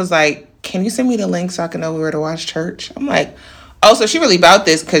Sunday, she was like, can you send me the link so I can know where to watch church? I'm like, oh, so she really about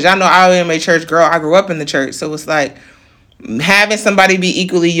this, because y'all know I am a church girl. I grew up in the church. So it's like having somebody be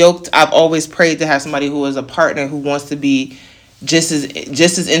equally yoked. I've always prayed to have somebody who is a partner who wants to be just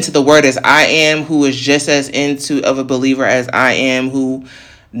as into the word as I am, who is just as into of a believer as I am, who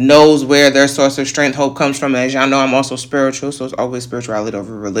knows where their source of strength, hope comes from. As y'all know, I'm also spiritual, so it's always spirituality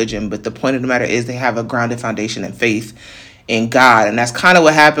over religion. But the point of the matter is they have a grounded foundation in faith in God. And that's kind of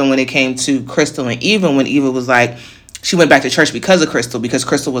what happened when it came to Crystal and Eva, when Eva was like, she went back to church because of Crystal, because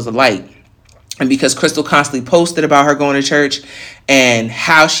Crystal was a light. And because Crystal constantly posted about her going to church and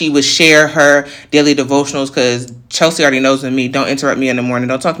how she would share her daily devotionals, because Chelsea already knows with me, don't interrupt me in the morning.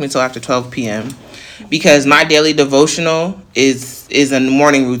 Don't talk to me until after 12 p.m. Because my daily devotional is a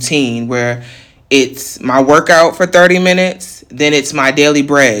morning routine where it's my workout for 30 minutes, then it's my daily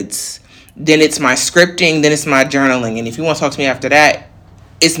breads, then it's my scripting, then it's my journaling. And if you want to talk to me after that,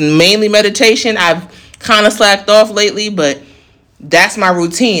 it's mainly meditation. I've kind of slacked off lately, but that's my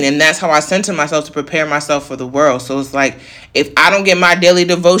routine, and that's how I center myself to prepare myself for the world. So it's like, if I don't get my daily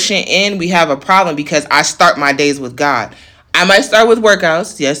devotion in, we have a problem, because I start my days with God. I might start with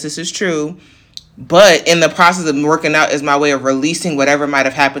workouts. Yes, this is true. But in the process of working out is my way of releasing whatever might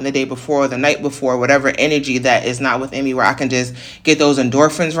have happened the day before or the night before, whatever energy that is not within me, where I can just get those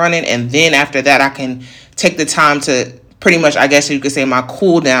endorphins running. And then after that, I can take the time to pretty much, I guess you could say, my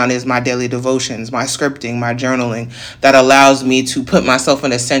cool down is my daily devotions, my scripting, my journaling, that allows me to put myself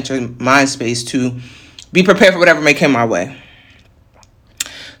in a centered mind space to be prepared for whatever may come my way.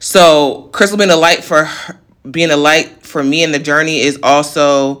 So Crystal being a light for me in the journey is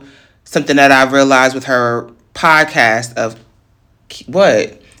also something that I've realized with her podcast of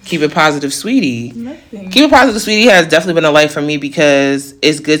what? Keep It Positive, Sweetie. Nothing. Keep It Positive, Sweetie has definitely been a light for me, because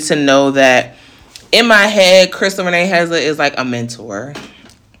it's good to know that in my head, Crystal Renee Hesler is like a mentor.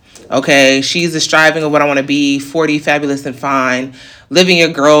 Okay, she's the striving of what I want to be, 40, fabulous and fine, living your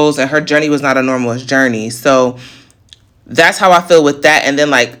girls, and her journey was not a normal journey. So that's how I feel with that. And then,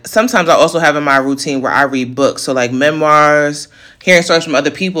 like, sometimes I also have in my routine where I read books. So, like, memoirs, hearing stories from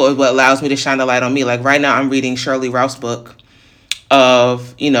other people is what allows me to shine the light on me. Like, right now I'm reading Shirley Ralph's book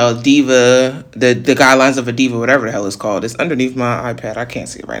of, diva, the guidelines of a diva, whatever the hell it's called. It's underneath my iPad. I can't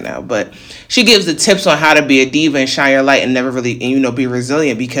see it right now. But she gives the tips on how to be a diva and shine your light and never really, and, be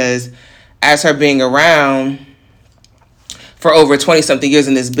resilient, because as her being around for over 20 something years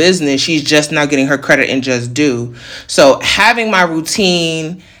in this business, she's just now getting her credit and just due. So having my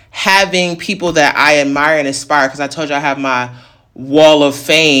routine, having people that I admire and inspire, because I told you I have my wall of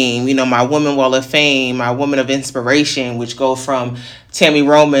fame, my woman wall of fame, my woman of inspiration, which go from Tammy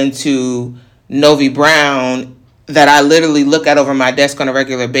Roman to Novi Brown, that I literally look at over my desk on a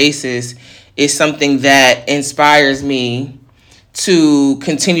regular basis, is something that inspires me to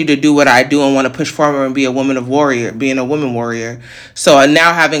continue to do what I do and want to push forward and be a woman warrior. So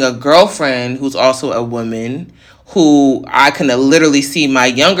now having a girlfriend who's also a woman, who I can literally see my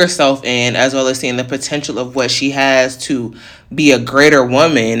younger self in, as well as seeing the potential of what she has to be a greater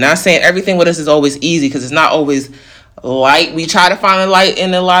woman. Not saying everything with us is always easy, because it's not always light. We try to find the light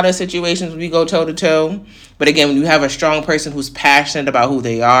in a lot of situations when we go toe to toe. But again, when you have a strong person who's passionate about who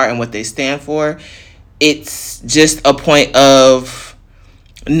they are and what they stand for, it's just a point of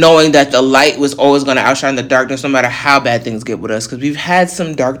knowing that the light was always going to outshine the darkness, no matter how bad things get with us. Because we've had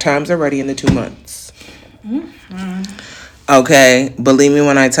some dark times already in the 2 months. Mm-hmm. Okay, believe me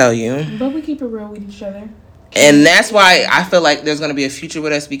when I tell you. But we keep it real with each other. And that's why I feel like there's going to be a future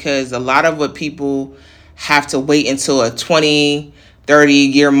with us, because a lot of what people have to wait until a 20,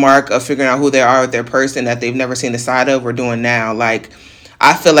 30-year mark of figuring out who they are with their person that they've never seen the side of, we're doing now. Like,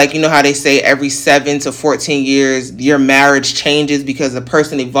 I feel like, how they say every 7 to 14 years, your marriage changes because the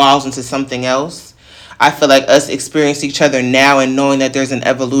person evolves into something else. I feel like us experiencing each other now and knowing that there's an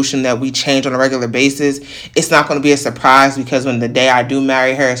evolution, that we change on a regular basis, it's not going to be a surprise, because when the day I do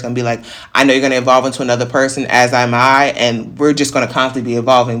marry her, it's going to be like, I know you're going to evolve into another person, as am I, and we're just going to constantly be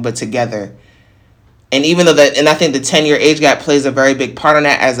evolving, but together. And even though and I think the 10-year age gap plays a very big part on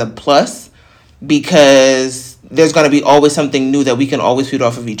that as a plus, because there's going to be always something new that we can always feed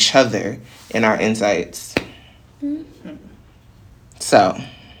off of each other in our insights. Mm-hmm. So,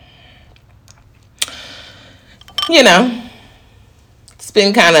 it's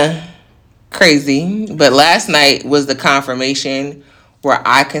been kind of crazy. But last night was the confirmation where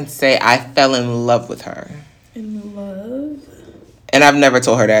I can say I fell in love with her. In love? And I've never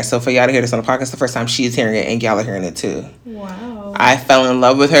told her that. So for y'all to hear this on the podcast, the first time she's hearing it, and y'all are hearing it too. Wow. I fell in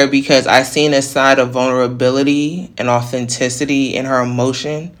love with her because I seen a side of vulnerability and authenticity in her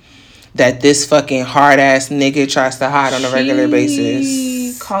emotion that this fucking hard ass nigga tries to hide on a regular basis.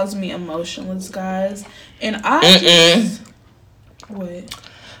 She calls me emotionless, guys, and I what?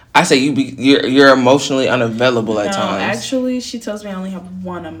 I say you're emotionally unavailable at times. No, actually, she tells me I only have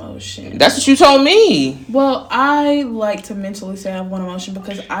one emotion. That's what you told me. Well, I like to mentally say I have one emotion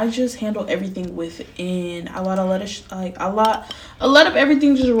because I just handle everything within. I let of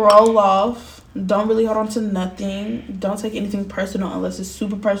everything just roll off. Don't really hold on to nothing. Don't take anything personal unless it's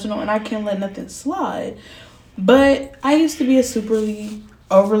super personal, and I can't let nothing slide. But I used to be a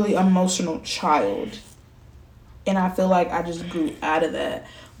overly emotional child, and I feel like I just grew out of that.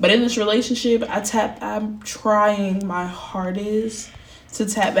 But in this relationship, I'm trying my hardest to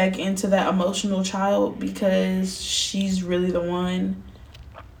tap back into that emotional child, because she's really the one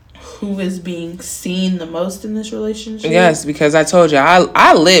who is being seen the most in this relationship. Yes, because I told you,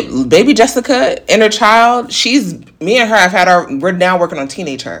 I live baby Jessica, inner child. Me and her we're now working on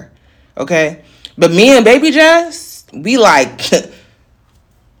teenage her. Okay? But me and baby Jess, we like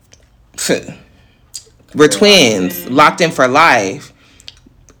we're twins, locked in for life.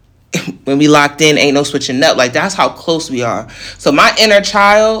 When we locked in, ain't no switching up. Like, that's how close we are. So my inner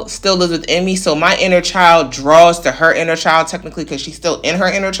child still lives within me. So my inner child draws to her inner child, technically, because she's still in her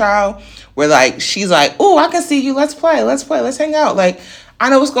inner child. Where, like, she's like, oh, I can see you. Let's play. Let's hang out. Like, I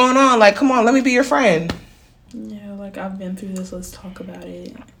know what's going on. Like, come on, let me be your friend. Yeah, like, I've been through this. Let's talk about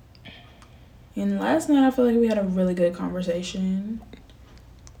it. And last night, I feel like we had a really good conversation.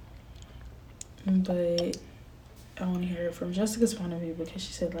 But I want to hear it from Jessica's point of view, because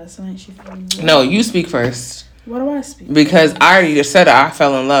she said last night she fell in love. No, you speak first. Why do I speak? Because I already just said I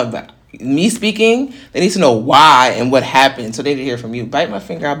fell in love. But me speaking, they need to know why and what happened, so they need to hear from you. Bite my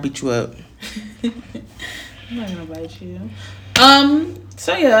finger, I'll beat you up. I'm not gonna bite you.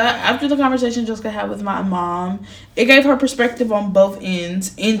 So yeah, after the conversation Jessica had with my mom, it gave her perspective on both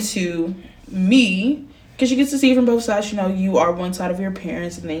ends into me because she gets to see it from both sides. You know, you are one side of your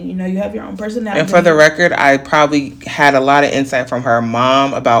parents, and then, you know, you have your own personality. And for the record, I probably had a lot of insight from her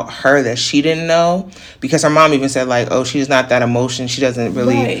mom about her that she didn't know, because her mom even said, like, oh, she's not that emotion. She doesn't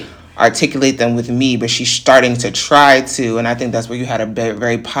really articulate them with me, but she's starting to try to. And I think that's where you had a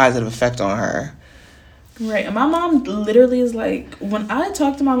very positive effect on her. Right. And my mom literally is like, when I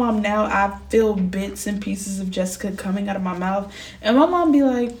talk to my mom now, I feel bits and pieces of Jessica coming out of my mouth. And my mom be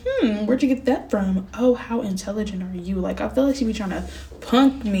like, where'd you get that from? Oh, how intelligent are you? Like, I feel like she be trying to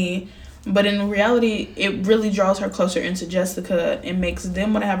punk me. But in reality, it really draws her closer into Jessica and makes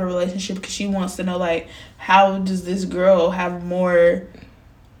them want to have a relationship, because she wants to know, like, how does this girl have more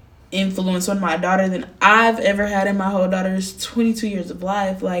influence on my daughter than I've ever had in my whole daughter's 22 years of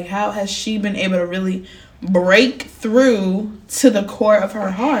life? Like, how has she been able to really break through to the core of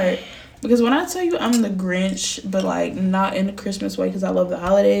her heart? Because when I tell you I'm the Grinch, but like not in the Christmas way, because I love the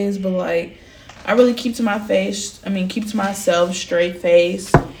holidays, but like I really keep to myself, straight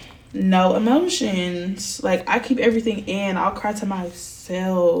face, no emotions. Like, I keep everything in. I'll cry to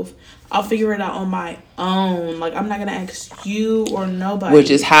myself. I'll figure it out on my own. Like, I'm not going to ask you or nobody. Which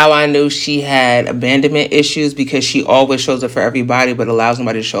is how I knew she had abandonment issues, because she always shows up for everybody but allows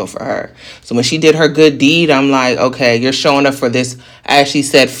nobody to show up for her. So when she did her good deed, I'm like, okay, you're showing up for this, as she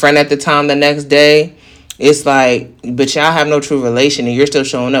said, friend at the time the next day. It's like, but y'all have no true relation and you're still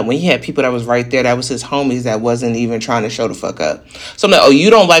showing up. When he had people that was right there, that was his homies, that wasn't even trying to show the fuck up. So I'm like, oh, you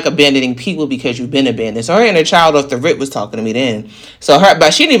don't like abandoning people because you've been abandoned. So her inner child off the rip was talking to me then. So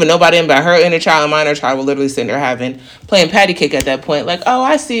but she didn't even know about him, but her inner child and my inner child were literally sitting there playing patty cake at that point. Like, oh,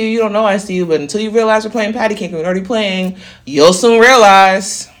 I see you. You don't know I see you. But until you realize we're playing patty cake and we're already playing, you'll soon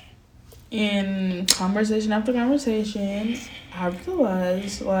realize. In conversation after conversation, I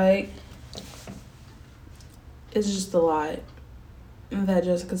realized, like, it's just a lot that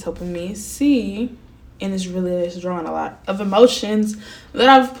Jessica's helping me see, and it's drawing a lot of emotions that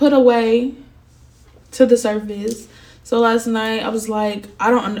I've put away to the surface. So last night I was like, I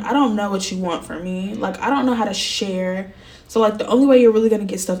don't know what you want from me. Like, I don't know how to share. So like, the only way you're really gonna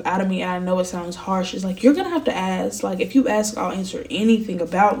get stuff out of me, and I know it sounds harsh, is like, you're gonna have to ask. Like, if you ask, I'll answer anything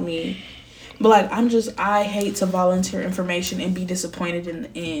about me. But like, I hate to volunteer information and be disappointed in the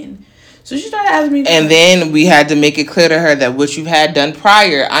end. So she started asking me. And then we had to make it clear to her that what you had done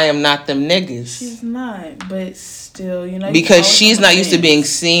prior, I am not them niggas. She's not, but still, you know. Because she's not used to being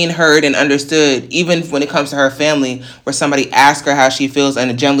seen, heard, and understood, even when it comes to her family, where somebody asks her how she feels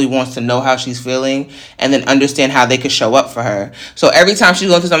and generally wants to know how she's feeling and then understand how they could show up for her. So every time she's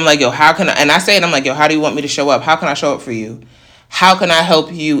going through something, I'm like, yo, how can I? And I say it, I'm like, yo, how do you want me to show up? How can I show up for you? How can I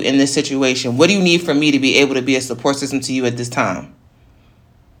help you in this situation? What do you need from me to be able to be a support system to you at this time?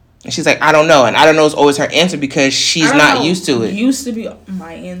 And she's like, I don't know. And I don't know is always her answer, because she's not used to it. Used to be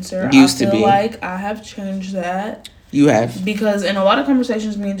my answer. I feel like I have changed that. You have. Because in a lot of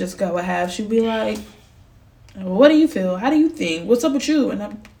conversations me and Jessica would have, she'd be like, what do you feel? How do you think? What's up with you?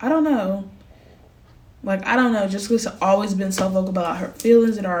 And I don't know. Like, I don't know. Jessica's always been so vocal about her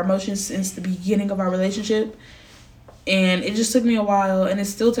feelings and our emotions since the beginning of our relationship. And it just took me a while, and it's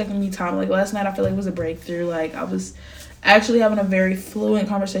still taking me time. Like, last night I feel like it was a breakthrough. Like, I was actually having a very fluent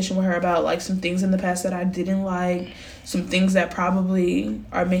conversation with her about like some things in the past that I didn't like, some things that probably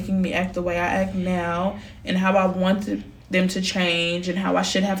are making me act the way I act now, and how I wanted them to change, and how I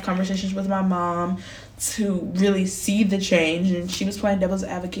should have conversations with my mom to really see the change. And she was playing devil's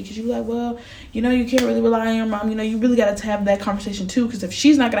advocate, because she was like, well, you know, you can't really rely on your mom, you know, you really got to have that conversation too, because if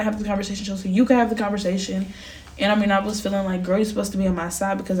she's not gonna have the conversation, so you can have the conversation. And I mean, I was feeling like, girl, you're supposed to be on my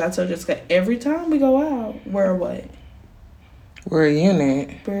side, because I told Jessica every time we go out, we're what? We're a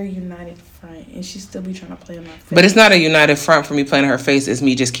unit. We're a united front. And she still be trying to play in my face. But it's not a united front for me playing in her face. It's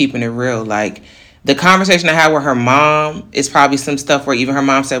me just keeping it real. Like, the conversation I had with her mom is probably some stuff where even her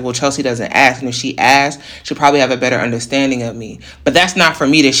mom said, well, Chelsea doesn't ask. And if she asks, she'll probably have a better understanding of me. But that's not for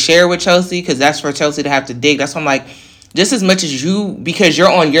me to share with Chelsea, because that's for Chelsea to have to dig. That's why I'm like, just as much as you, because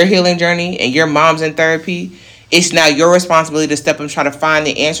you're on your healing journey and your mom's in therapy, it's now your responsibility to step up and try to find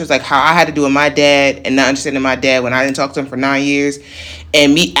the answers, like how I had to do with my dad and not understanding my dad when I didn't talk to him for 9 years,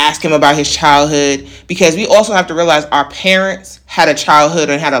 and me ask him about his childhood, because we also have to realize our parents had a childhood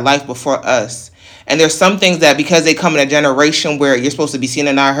and had a life before us. And there's some things that, because they come in a generation where you're supposed to be seen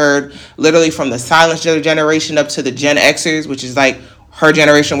and not heard, literally from the silent generation up to the Gen Xers, which is like her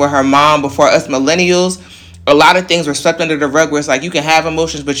generation with her mom before us millennials, a lot of things were swept under the rug where it's like, you can have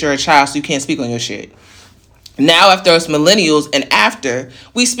emotions, but you're a child, so you can't speak on your shit. Now, after us millennials and after,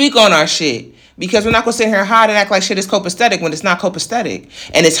 we speak on our shit, Because we're not going to sit here and hide and act like shit is copacetic when it's not copacetic.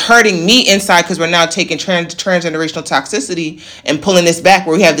 And it's hurting me inside because we're now taking transgenerational toxicity and pulling this back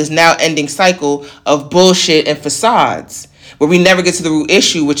where we have this now ending cycle of bullshit and facades where we never get to the root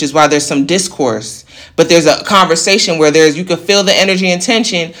issue, which is why there's some discourse. But there's a conversation where you can feel the energy and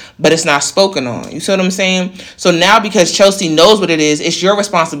tension, but it's not spoken on. You see what I'm saying? So now because Chelsea knows what it is, it's your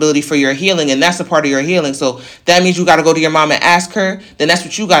responsibility for your healing, and that's a part of your healing. So that means you got to go to your mom and ask her. Then that's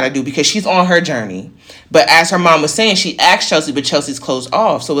what you got to do because she's on her journey. But as her mom was saying, she asked Chelsea, but Chelsea's closed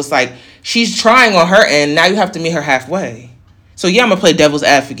off. So it's like she's trying on her end. Now you have to meet her halfway. So yeah, I'm going to play devil's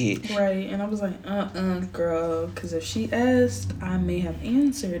advocate. Right, and I was like, girl, because if she asked, I may have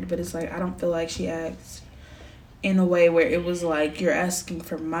answered, but it's like, I don't feel like she asked in a way where it was like, you're asking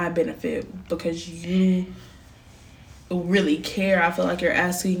for my benefit because you really care. I feel like you're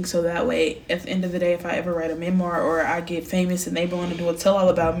asking so that way, at the end of the day, if I ever write a memoir or I get famous and they want to do a tell-all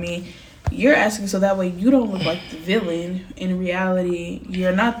about me, you're asking so that way you don't look like the villain. In reality,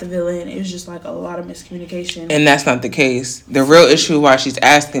 you're not the villain. It's just like a lot of miscommunication. And that's not the case. The real issue why she's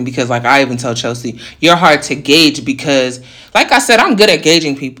asking, because like I even tell Chelsea, you're hard to gauge because, like I said, I'm good at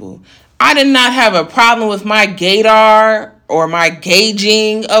gauging people. I did not have a problem with my gaydar or my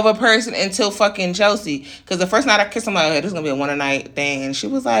gauging of a person until fucking Chelsea. Because the first night I kissed him, I'm like, hey, this is going to be a one-night thing. And she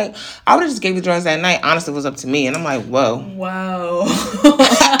was like, I would have just gave the drugs that night. Honestly, it was up to me. And I'm like, whoa. Wow.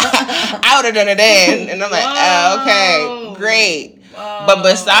 I would have done it then. And I'm like, oh, okay, great. Wow. But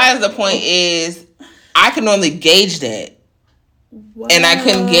besides the point is, I can only gauge that. Wow. And I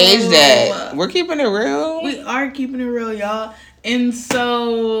couldn't gauge that. We're keeping it real. We are keeping it real, y'all. And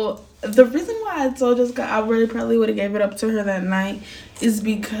so the reason why I told Jessica I really probably would have gave it up to her that night is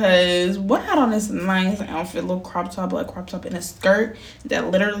because what I had on this nice outfit, little crop top, black crop top, and a skirt that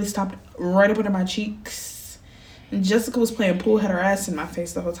literally stopped right up under my cheeks. And Jessica was playing pool, had her ass in my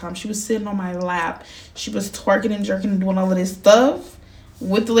face the whole time. She was sitting on my lap. She was twerking and jerking and doing all of this stuff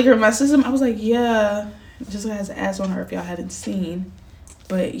with the liquor in my system. I was like, yeah, Jessica has an ass on her if y'all haven't seen.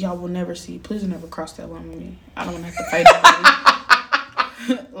 But y'all will never see. Please don't ever cross that line with me. I don't want to have to fight anybody.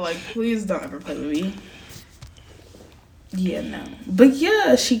 Like, please don't ever play with me. Yeah, no. But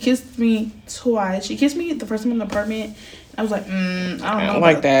yeah, she kissed me twice. She kissed me the first time in the apartment. I was like, I don't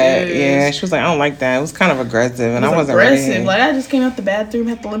like that. This. Yeah, she was like, I don't like that. It was kind of aggressive, and I wasn't aggressive. Ready. Like, I just came out the bathroom,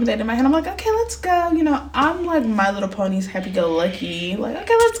 had the lemonade in my hand. I'm like, okay, let's go. You know, I'm like My Little Pony's happy-go-lucky. Like,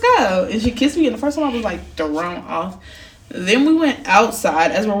 okay, let's go. And she kissed me, and the first time I was like thrown off. Then we went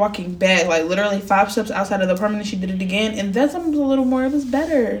outside as we're walking back, like literally 5 steps outside of the apartment, and she did it again. And that time was a little more. It was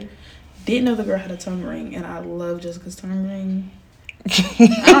better. Didn't know the girl had a tongue ring, and I love Jessica's tongue ring.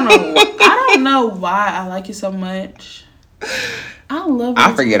 I don't know why I like it so much. I love it.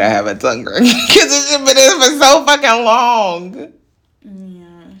 I forget I have a tongue ring because it's been in for so fucking long.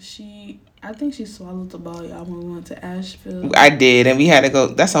 Yeah, I think she swallowed the ball, y'all, when we went to Asheville. I did, and we had to go.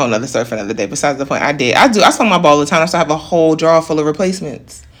 That's a whole nother story for another day. Besides the point, I did. I swallow my ball all the time. I still have a whole jar full of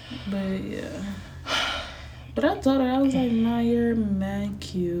replacements. But yeah. But I told her, I was like, nah, you're mad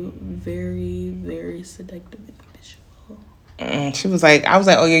cute. Very, very seductive and visual. She was like, I was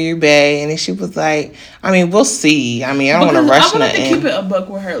like, oh, yeah, you're bad. And then she was like, I mean, we'll see. I mean, I don't want to rush nothing. I wanted to keep it a buck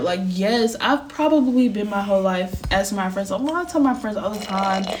with her. Like, yes, I've probably been my whole life asking my friends. I tell my friends all the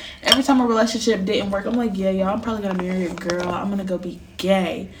time. Every time a relationship didn't work, I'm like, yeah, y'all, I'm probably going to marry a girl. I'm going to go be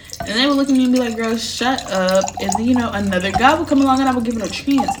gay. And they would look at me and be like, girl, shut up. And then, you know, another guy would come along and I would give it a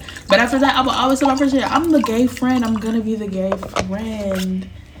chance. But after that, I would always tell my friends, yeah, I'm the gay friend. I'm going to be the gay friend.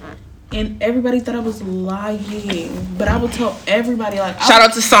 And everybody thought I was lying. But I would tell everybody, like... Shout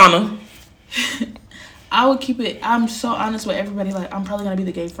out to Sana. I would keep it... I'm so honest with everybody. Like, I'm probably going to be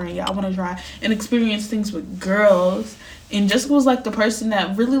the gay friend. Yeah, I want to try and experience things with girls. And Jessica was, like, the person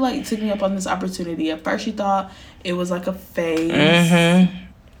that really, like, took me up on this opportunity. At first, she thought it was, like, a phase. Mm-hmm.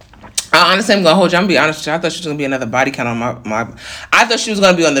 I honestly am going to hold you. I'm going to be honest with you. I thought she was going to be another body count on my... I thought she was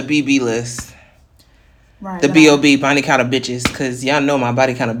going to be on the BB list. Right, the B.O.B. body count of bitches, because y'all know my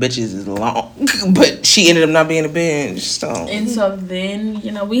body count of bitches is long. But she ended up not being a bitch, so. And so then,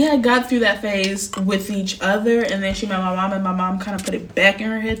 you know, we had got through that phase with each other, and then she met my mom, and my mom kind of put it back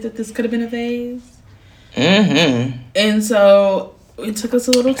in her head that this could have been a phase. Mm-hmm. And so it took us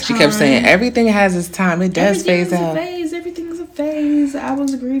a little time. She kept saying, everything has its time. It does phase out. Everything's a phase. I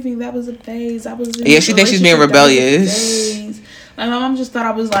was grieving. That was a phase. I was in she thinks she's being rebellious. My mom just thought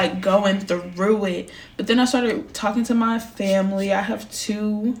I was, like, going through it. But then I started talking to my family. I have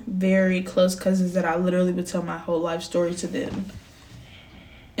 2 very close cousins that I literally would tell my whole life story to them.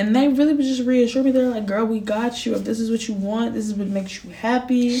 And they really would just reassure me. They're like, girl, we got you. If this is what you want, this is what makes you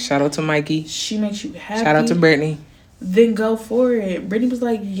happy. Shout out to Mikey. She makes you happy. Shout out to Brittany. then go for it. Brittany was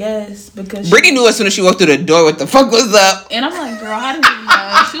like, yes, because Brittany knew as soon as she walked through the door what the fuck was up. And I'm like, girl, how did you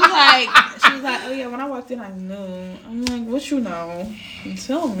know? She was like, oh yeah, when I walked in, I knew. I'm like, what you know?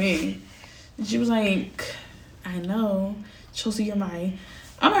 Tell me. And she was like, I know. Chelsea, I'm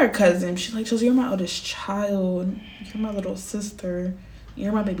her cousin. She's like, Chelsea, you're my oldest child. You're my little sister.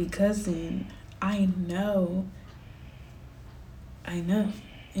 You're my baby cousin. I know.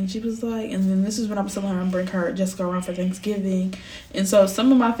 And she was like, and then this is when I was telling her I'm bring her Jessica around for Thanksgiving. And so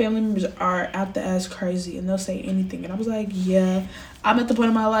some of my family members are out the ass crazy and they'll say anything. And I was like, yeah, I'm at the point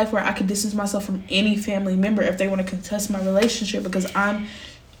in my life where I could distance myself from any family member if they want to contest my relationship, because I'm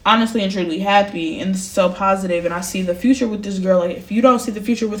honestly and truly happy and so positive, and I see the future with this girl. Like, if you don't see the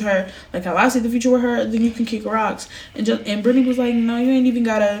future with her like how I see the future with her, then you can kick rocks. And Brittany was like, no, you ain't even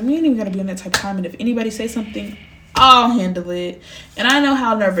gotta be on that type of time, and if anybody say something, I'll handle it. And I know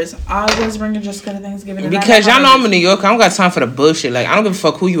how nervous I was bringing Jessica to Thanksgiving. Because y'all know I'm in New York. I don't got time for the bullshit. Like, I don't give a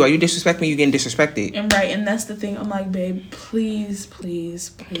fuck who you are. You disrespect me, you getting disrespected. And that's the thing. I'm like, babe, please.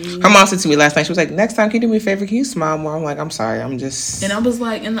 Her mom said to me last night, she was like, next time, can you do me a favor? Can you smile more? I'm like, I'm sorry. I'm just... And I was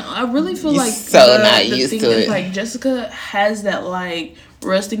like, and I really feel like... so not used to it. Like, Jessica has that, like,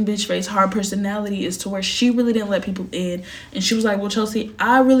 resting bitch face, hard personality, is to where she really didn't let people in. And she was like, well, Chelsea,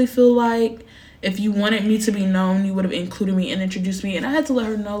 I really feel like if you wanted me to be known, you would have included me and introduced me. And I had to let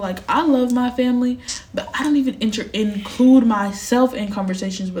her know, like, I love my family, but I don't even include myself in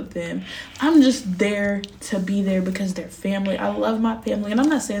conversations with them. I'm just there to be there because they're family. I love my family. And I'm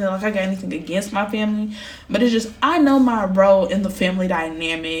not saying that, like, I got anything against my family, but it's just, I know my role in the family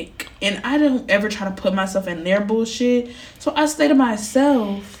dynamic, and I don't ever try to put myself in their bullshit. So I stay to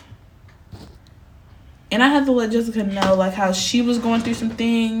myself. And I had to let Jessica know, like, how she was going through some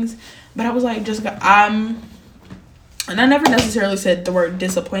things. But I was like, Jessica, and I never necessarily said the word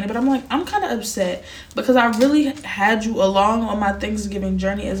disappointed, but I'm like, I'm kind of upset because I really had you along on my Thanksgiving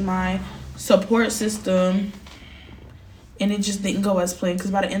journey as my support system, and it just didn't go as planned.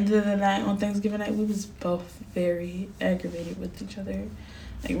 Because by the end of the night, on Thanksgiving night, we was both very aggravated with each other.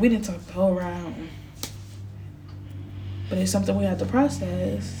 Like, we didn't talk the whole round. But it's something we had to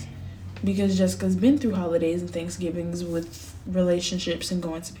process, because Jessica's been through holidays and Thanksgivings with relationships and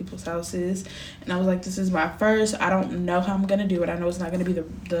going to people's houses, and I was like, this is my first. I don't know how I'm gonna do it. I know it's not gonna be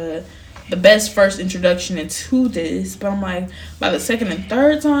the best first introduction into this, but I'm like, by the second and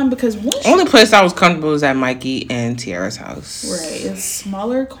third time, because only place I was comfortable was at Mikey and Tiara's house. Right, it's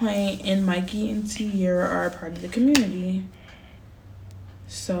smaller, quaint, and Mikey and Tiara are a part of the community,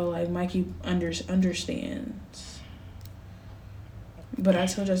 so like Mikey understands. But I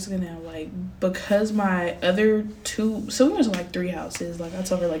told Jessica now, like, because my other two... So we went to, like, 3 houses. Like, I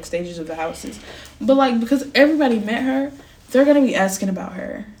told her, like, stages of the houses. But, like, because everybody met her, they're going to be asking about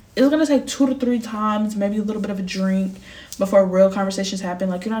her. It's going to take 2 to 3 times, maybe a little bit of a drink, before real conversations happen.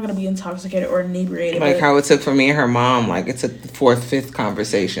 Like, you're not going to be intoxicated or inebriated. Like, how it took for me and her mom. Like, it took the 4th, 5th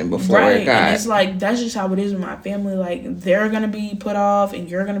conversation before it got... And it's like, that's just how it is with my family. Like, they're going to be put off, and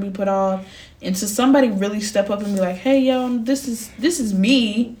you're going to be put off. And to somebody really step up and be like, hey, yo, this is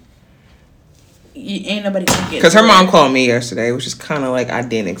me, ain't nobody gonna get it. Because her mom called me yesterday, which is kind of like I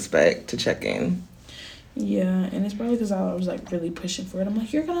didn't expect to check in. Yeah, and it's probably because I was, like, really pushing for it. I'm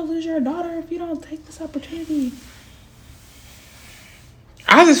like, you're going to lose your daughter if you don't take this opportunity.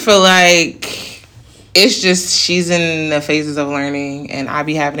 I just feel like it's just she's in the phases of learning, and I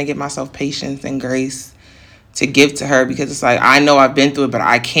be having to give myself patience and grace to give to her, because it's like, I know I've been through it, but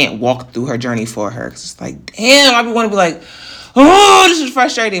I can't walk through her journey for her. Cause it's like, damn, I want to be like, oh, this is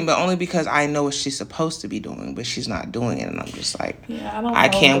frustrating, but only because I know what she's supposed to be doing, but she's not doing it, and I'm just like, I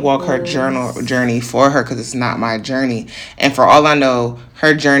can't walk her journey for her because it's not my journey. And for all I know,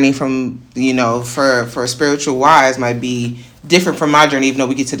 her journey from, you know, for spiritual wise might be different from my journey, even though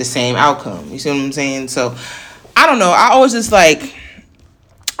we get to the same outcome. You see what I'm saying? So I don't know. I always just like,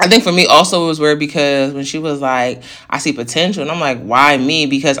 I think for me also it was weird because when she was like, I see potential, and I'm like, why me?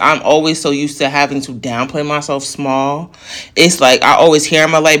 Because I'm always so used to having to downplay myself small. It's like I always hear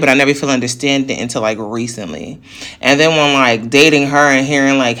my light, but I never feel understand it until like recently. And then when like dating her and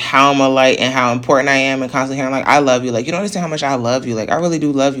hearing like how I'm a light and how important I am, and constantly hearing like, I love you, like, you don't understand how much I love you, like, I really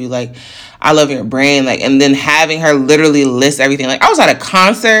do love you, like, I love your brain, like, and then having her literally list everything. Like, I was at a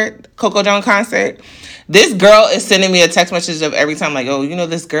concert, Coco Jones concert. This girl is sending me a text message of every time, like, oh, you know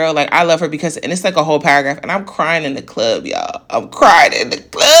this girl, like, I love her because, and it's like a whole paragraph, and I'm crying in the club, y'all. I'm crying in the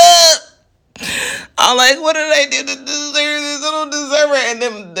club. I'm like, what did I do to deserve this? I don't deserve her. And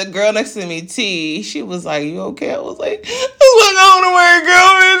then the girl next to me, T, she was like, you okay? I was like, I want to wear a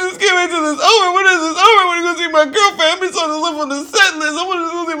girlfriend. Just get me to this over. When is this over? I want to go see my girlfriend. I've been trying to live on the set list. I want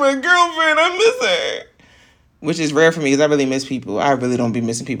to go see my girlfriend. I miss her. which is rare for me because I really miss people. I really don't be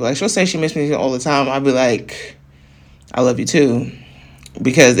missing people. Like, she'll say she misses me all the time. I'll be like, I love you too.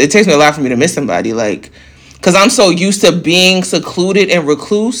 Because it takes me a lot for me to miss somebody. Like, because I'm so used to being secluded and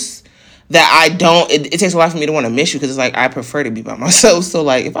recluse that I don't, it takes a lot for me to want to miss you, because it's like, I prefer to be by myself. So,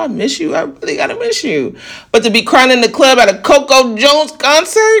 like, if I miss you, I really gotta miss you. But to be crying in the club at a Coco Jones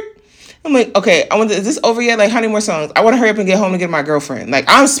concert, I'm like, okay, is this over yet? Like, how many more songs? I want to hurry up and get home and get my girlfriend. Like,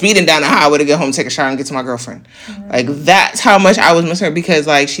 I'm speeding down the highway to get home, take a shower, and get to my girlfriend. Mm-hmm. Like, that's how much I was missing her, because,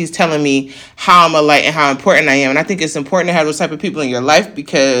 like, she's telling me how I'm a light and how important I am. And I think it's important to have those type of people in your life,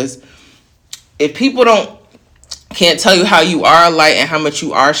 because if people can't tell you how you are a light and how much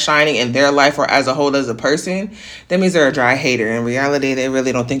you are shining in their life or as a whole as a person, that means they're a dry hater. In reality, they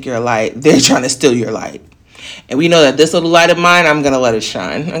really don't think you're a light. They're trying to steal your light. And we know that this little light of mine, I'm going to let it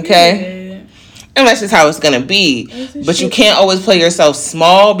shine, okay? Yeah. And that's just how it's going to be. But you can't always play yourself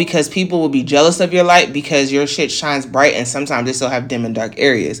small, because people will be jealous of your light because your shit shines bright, and sometimes they still have dim and dark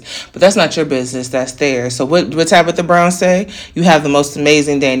areas. But that's not your business. That's theirs. So what Tabitha Brown say? You have the most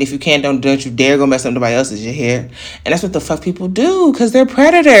amazing day, and if you can't, don't you dare go mess up nobody else's. You hear? And that's what the fuck people do, because they're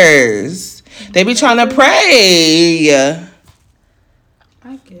predators. They be trying to prey.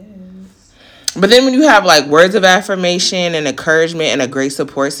 I guess. But then when you have, like, words of affirmation and encouragement and a great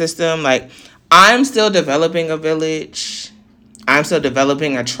support system, like, I'm still developing a village. I'm still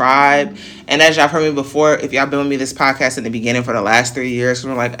developing a tribe. And as y'all heard me before, if y'all been with me this podcast in the beginning for the last 3 years,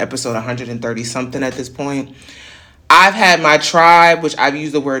 we're like episode 130 something at this point, I've had my tribe, which I've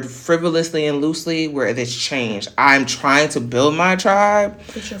used the word frivolously and loosely, where it's changed. I'm trying to build my tribe.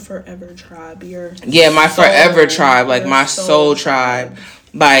 It's your forever tribe. My forever tribe. Like, my soul tribe.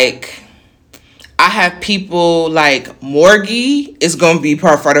 Like, I have people like Morgie is going to be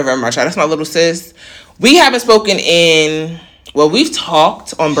part of my tribe. That's my little sis. We haven't spoken we've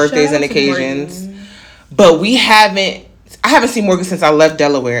talked on birthdays and occasions, but I haven't seen Morgan since I left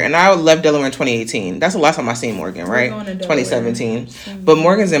Delaware, and I left Delaware in 2018. That's the last time I seen Morgan, right? 2017. Mm-hmm. But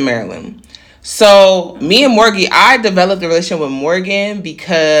Morgan's in Maryland. So me and Morgie, I developed a relationship with Morgan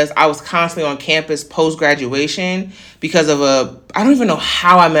because I was constantly on campus post-graduation because of I don't even know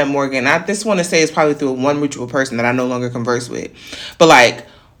how I met Morgan. I just want to say it's probably through one mutual person that I no longer converse with. But, like,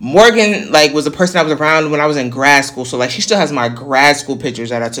 Morgan, like, was a person I was around when I was in grad school. So, like, she still has my grad school pictures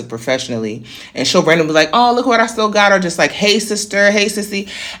that I took professionally. And she'll randomly be like, oh, look what I still got. Or just like, hey, sister, hey, sissy.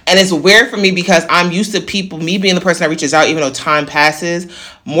 And it's weird for me because I'm used to me being the person that reaches out even though time passes.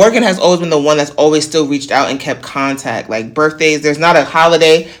 Morgan has always been the one that's always still reached out and kept contact. Like, birthdays, there's not a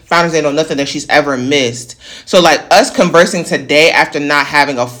holiday, Founders Day, no nothing that she's ever missed. So, like, us conversing today after not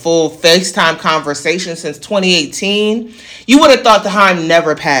having a full FaceTime conversation since 2018, you would have thought the time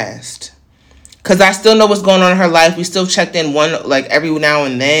never passed. Because I still know what's going on in her life. We still checked in every now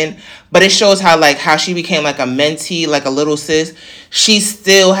and then. But it shows how she became like a mentee, like a little sis. She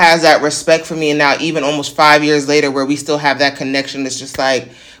still has that respect for me. And now even almost 5 years later where we still have that connection. It's just like,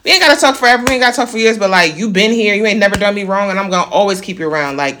 we ain't got to talk forever. We ain't got to talk for years. But, like, you been here. You ain't never done me wrong. And I'm going to always keep you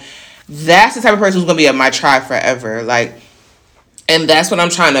around. Like, that's the type of person who's going to be at my tribe forever. Like, and that's what I'm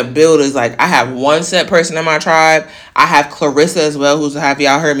trying to build is, like, I have one set person in my tribe. I have Clarissa as well,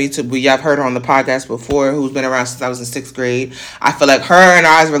 y'all heard me too. Y'all heard her on the podcast before, who's been around since I was in 6th grade. I feel like her and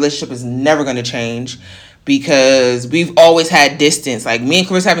I's relationship is never going to change because we've always had distance. Like, me and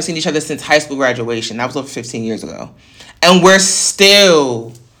Clarissa haven't seen each other since high school graduation. That was over 15 years ago. And we're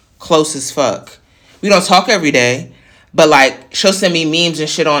still close as fuck. We don't talk every day. But, like, she'll send me memes and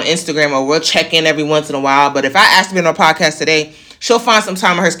shit on Instagram, or we'll check in every once in a while. But if I ask to be on a podcast today, she'll find some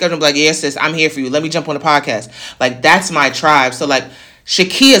time on her schedule and be like, yeah, sis, I'm here for you. Let me jump on the podcast. Like, that's my tribe. So, like,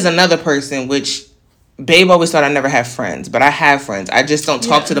 Shaki is another person, which Babe always thought I never have friends. But I have friends. I just don't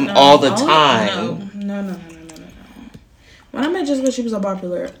talk to them all the time. No. When I met Jessica, she was a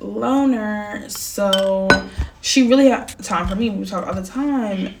popular loner. So she really had time for me. We talk all the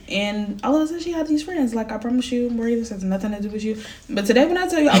time. And all of a sudden, she had these friends. Like, I promise you, Maria, this has nothing to do with you. But today, when I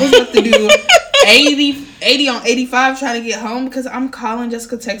tell you, I was about to do 80 on 85 trying to get home because I'm calling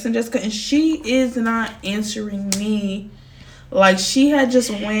Jessica, texting Jessica, and she is not answering me. Like, she had just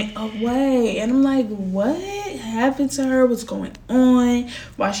went away. And I'm like, what happened to her? What's going on?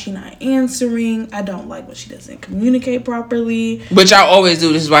 Why is she not answering? I don't like when she doesn't communicate properly. Which I always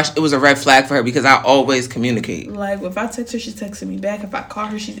do. This is why it was a red flag for her, because I always communicate. Like, if I text her, she's texting me back. If I call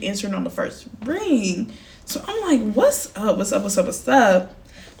her, she's answering on the first ring. So I'm like, what's up?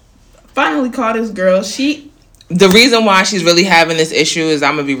 Finally called this girl. The reason why she's really having this issue is,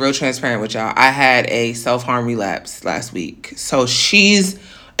 I'm going to be real transparent with y'all. I had a self-harm relapse last week. So she's,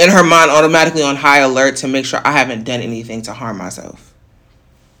 in her mind, automatically on high alert to make sure I haven't done anything to harm myself.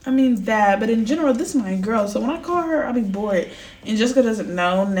 I mean that, but in general, this is my girl. So when I call her, I'll be bored. And Jessica doesn't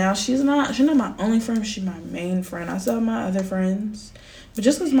know. Now she's not my only friend. She's my main friend. I still have my other friends, but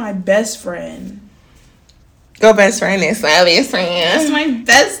Jessica's my best friend. Go best friend is my best friend. That's my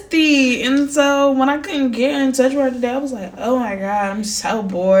bestie. And so when I couldn't get in touch with her today, I was like, oh my god, I'm so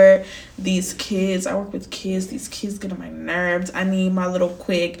bored. These kids, I work with kids. These kids get on my nerves. I need my little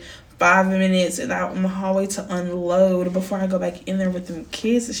quick 5 minutes and out in the hallway to unload before I go back in there with them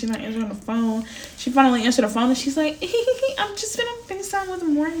kids. And she's not answering the phone. She finally answered the phone and she's like, I'm just been on FaceTime with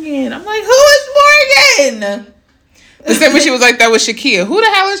Morgan. I'm like, who is Morgan? The same when she was like that with Shakia. Who the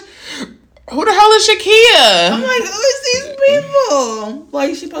hell is Shakia? I'm like, who is these people?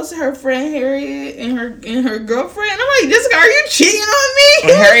 Like, she posted her friend Harriet and her girlfriend. I'm like, Jessica, are you cheating on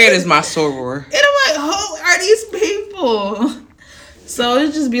me? And Harriet is my soror. And I'm like, who are these people? So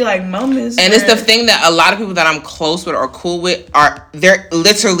it just be like moments. And it's the thing that a lot of people that I'm close with or cool with they're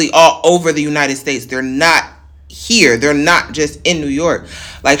literally all over the United States. They're not here. They're not just in New York.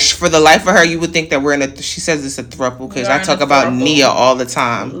 Like, for the life of her, you would think that we're in she says it's a throuple because I talk about Nia all the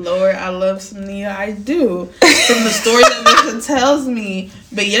time. Lord, I love some Nia. I do. From the story that Nika tells me.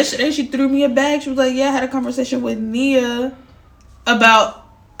 But yesterday she threw me a bag. She was like, yeah, I had a conversation with Nia about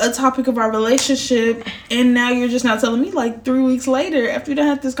a topic of our relationship, and now you're just now telling me like 3 weeks later after you done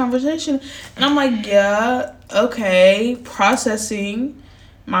had this conversation. And I'm like, yeah, okay, processing.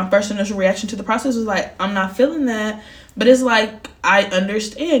 My first initial reaction to the process was like, I'm not feeling that. But it's like, I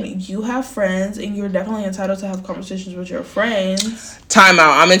understand you have friends and you're definitely entitled to have conversations with your friends. Time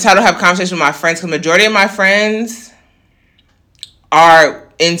out. I'm entitled to have conversations with my friends because majority of my friends are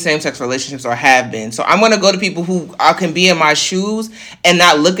in same-sex relationships or have been. So I'm going to go to people who can be in my shoes and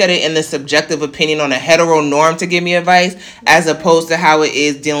not look at it in the subjective opinion on a hetero norm to give me advice as opposed to how it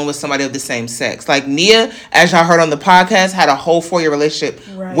is dealing with somebody of the same sex. Like Nia, as y'all heard on the podcast, had a whole 4-year relationship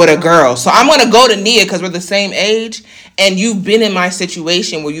with a girl. So I'm going to go to Nia because we're the same age and you've been in my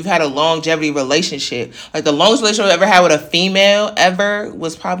situation where you've had a longevity relationship. Like the longest relationship I've ever had with a female ever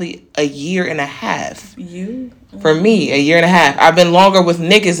was probably a year and a half. You? For me, a year and a half. I've been longer with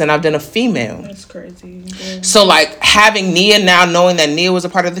niggas than I've done a female. That's crazy. Yeah. So, like, having Nia now, knowing that Nia was a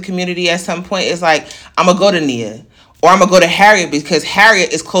part of the community at some point, is like, I'm going to go to Nia. Or I'm going to go to Harriet because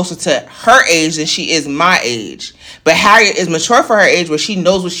Harriet is closer to her age than she is my age. But Harriet is mature for her age where she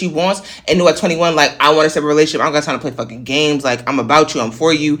knows what she wants and knew at 21, like, I want a separate relationship. I don't got time to play fucking games. Like, I'm about you. I'm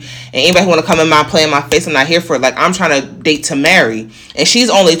for you. And anybody who want to come in my play in my face, I'm not here for it. Like, I'm trying to date to marry. And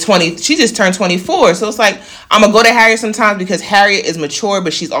she's only 20. She just turned 24. So it's like, I'm going to go to Harriet sometimes because Harriet is mature,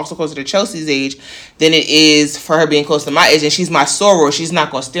 but she's also closer to Chelsea's age than it is for her being close to my age. And she's my soror. She's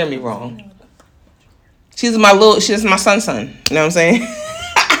not going to steer me wrong. She's my son. You know what I'm saying?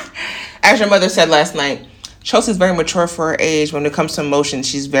 As your mother said last night, Chelsea's very mature for her age. When it comes to emotions,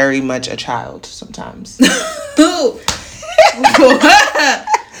 she's very much a child sometimes. So,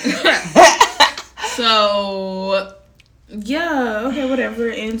 yeah, okay, whatever.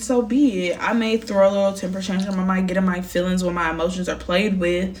 And so be it. I may throw a little temper tantrum. I might get in my feelings when my emotions are played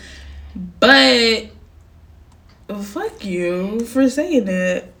with. But, fuck you for saying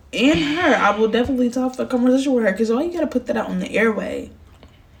that. And her. I will definitely talk a conversation with her. Because why you gotta put that out on the airway?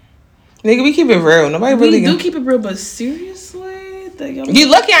 Nigga, we keep it real. Nobody really... We do keep it real, but seriously? You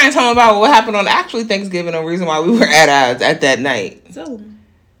lucky I ain't talking about what happened on actually Thanksgiving, the reason why we were at odds at that night. Tell them.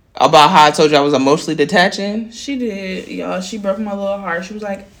 About how I told you I was emotionally detaching? She did, y'all. She broke my little heart. She was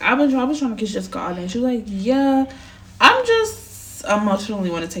like, I was trying to kiss Jessica all day. She was like, yeah, I'm just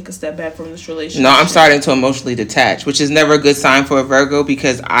emotionally want to take a step back from this relationship. No, I'm starting to emotionally detach, which is never a good sign for a Virgo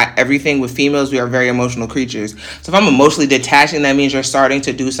because everything with females, we are very emotional creatures. So if I'm emotionally detaching, that means you're starting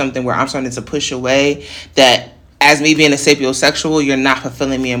to do something where I'm starting to push away that as me being a sapiosexual, you're not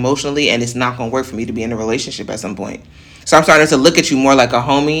fulfilling me emotionally and it's not going to work for me to be in a relationship at some point. So I'm starting to look at you more like a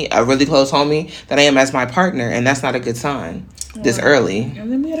homie, a really close homie, than I am as my partner. And that's not a good sign this early.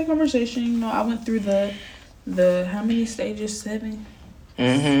 And then we had a conversation. You know, I went through the how many stages? 7?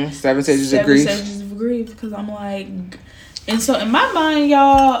 7 stages of grief. 7 stages of grief. Because I'm like... And so in my mind,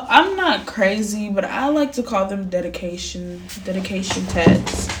 y'all, I'm not crazy, but I like to call them dedication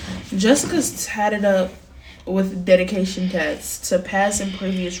tats. Jessica's tatted up with dedication tats to past and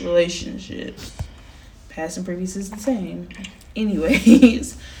previous relationships. Past and previous is the same.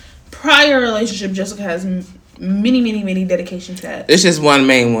 Anyways, prior relationship, Jessica has many dedication tats. It's just one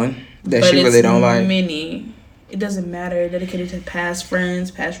main one that she really don't like. Many. It doesn't matter. Dedicated to past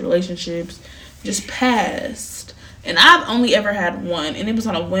friends, past relationships, just past. And I've only ever had one, and it was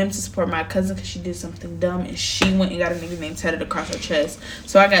on a whim to support my cousin because she did something dumb, and she went and got a nigga name tatted across her chest.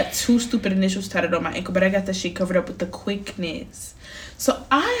 So I got 2 stupid initials tatted on my ankle, but I got that shit covered up with the quickness. So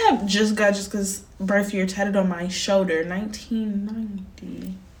I have just got Jessica's birth year tatted on my shoulder,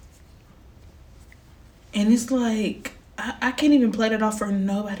 1990. And it's like, I can't even play that off for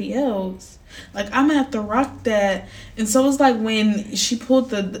nobody else. Like, I'm gonna have to rock that. And so it's like when she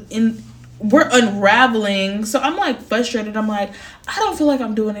pulled we're unraveling. So I'm like frustrated. I'm like, I don't feel like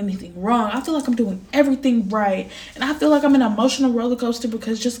I'm doing anything wrong. I feel like I'm doing everything right. And I feel like I'm an emotional roller coaster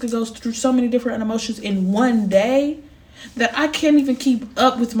because Jessica goes through so many different emotions in one day that I can't even keep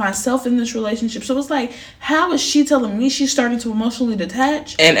up with myself in this relationship. So it's like, how is she telling me she's starting to emotionally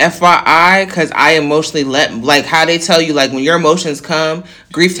detach? And FYI, because I emotionally like how they tell you, like when your emotions come,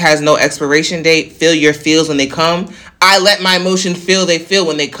 grief has no expiration date. Feel your feels when they come. I let my emotion feel they feel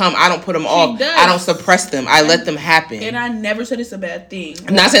when they come. I don't put them off. I don't suppress them. I let them happen. And I never said it's a bad thing.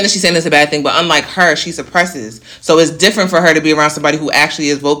 I'm not saying that she's saying it's a bad thing, but unlike her, she suppresses. So it's different for her to be around somebody who actually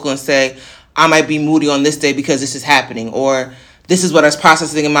is vocal and say, I might be moody on this day because this is happening, or this is what I was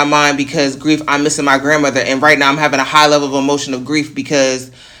processing in my mind because grief, I'm missing my grandmother, and right now I'm having a high level of emotion of grief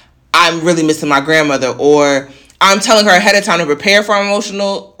because I'm really missing my grandmother, or I'm telling her ahead of time to prepare for an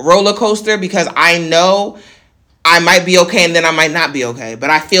emotional roller coaster because I know I might be okay and then I might not be okay, but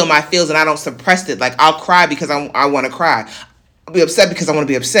I feel my feels and I don't suppress it. Like, I'll cry because I want to cry. I'll be upset because I want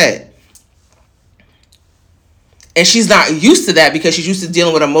to be upset. And she's not used to that because she's used to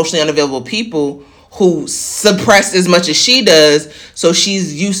dealing with emotionally unavailable people who suppress as much as she does. So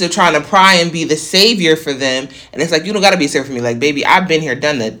she's used to trying to pry and be the savior for them. And it's like, you don't got to be a savior for me. Like, baby, I've been here,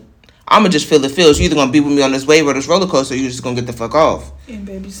 done that. I'm going to just feel the feels. You're either going to be with me on this wave or this roller coaster, or you're just going to get the fuck off. And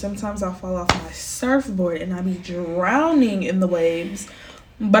baby, sometimes I fall off my surfboard and I be drowning in the waves.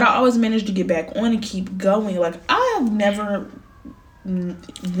 But I always manage to get back on and keep going. Like, I have never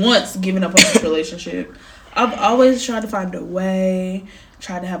once given up on this relationship. I've always tried to find a way,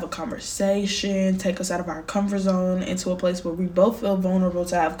 tried to have a conversation, take us out of our comfort zone into a place where we both feel vulnerable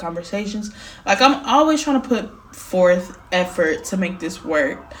to have conversations. Like, I'm always trying to put forth effort to make this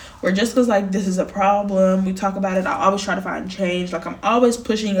work. Where just because, like, this is a problem, we talk about it, I always try to find change. Like, I'm always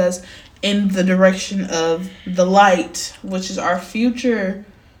pushing us in the direction of the light, which is our future.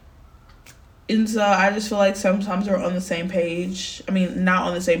 And so I just feel like sometimes we're on the same page. I mean, not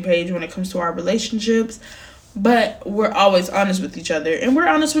on the same page when it comes to our relationships, but we're always honest with each other. And we're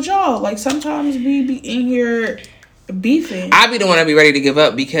honest with y'all. Like, sometimes we be in here beefing. I be the one to be ready to give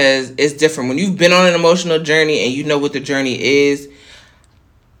up because it's different. When you've been on an emotional journey and you know what the journey is,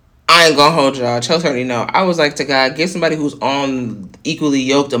 I ain't gonna hold y'all. Chelsea already know. I was like to God, get somebody who's on equally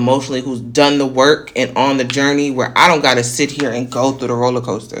yoked emotionally, who's done the work and on the journey where I don't gotta sit here and go through the roller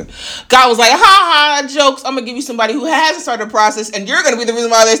coaster. God was like, ha ha, jokes. I'm gonna give you somebody who hasn't started the process, and you're gonna be the reason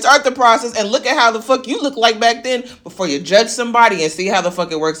why they start the process. And look at how the fuck you look like back then before you judge somebody and see how the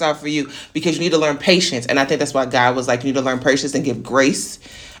fuck it works out for you. Because you need to learn patience, and I think that's why God was like, you need to learn patience and give grace.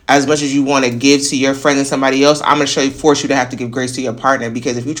 As much as you want to give to your friend and somebody else, I'm going to force you to have to give grace to your partner.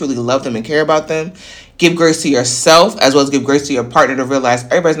 Because if you truly love them and care about them, give grace to yourself as well as give grace to your partner to realize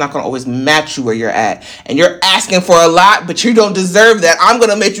everybody's not going to always match you where you're at. And you're asking for a lot, but you don't deserve that. I'm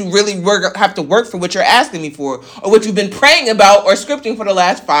going to make you really have to work for what you're asking me for, or what you've been praying about or scripting for the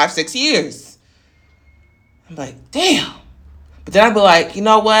last 5-6 years. I'm like, damn. But then I'd be like, you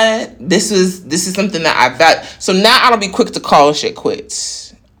know what? This is something that I've got. So now I don't be quick to call shit quits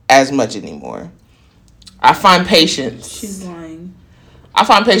as much anymore. I find patience. She's lying. I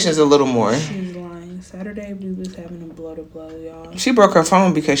find patience a little more. She's lying. Saturday we was having a blow to blow, y'all. She broke her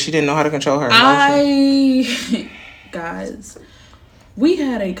phone because she didn't know how to control her emotions. Guys, we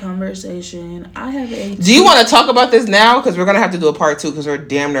had a conversation. Do you want to talk about this now? Because we're going to have to do a part 2 because we're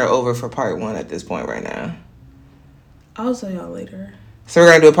damn near over for part 1 at this point right now. I'll tell y'all later. So we're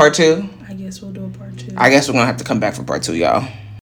going to do a part 2? I guess we'll do a part 2. I guess we're going to have to come back for part 2, y'all.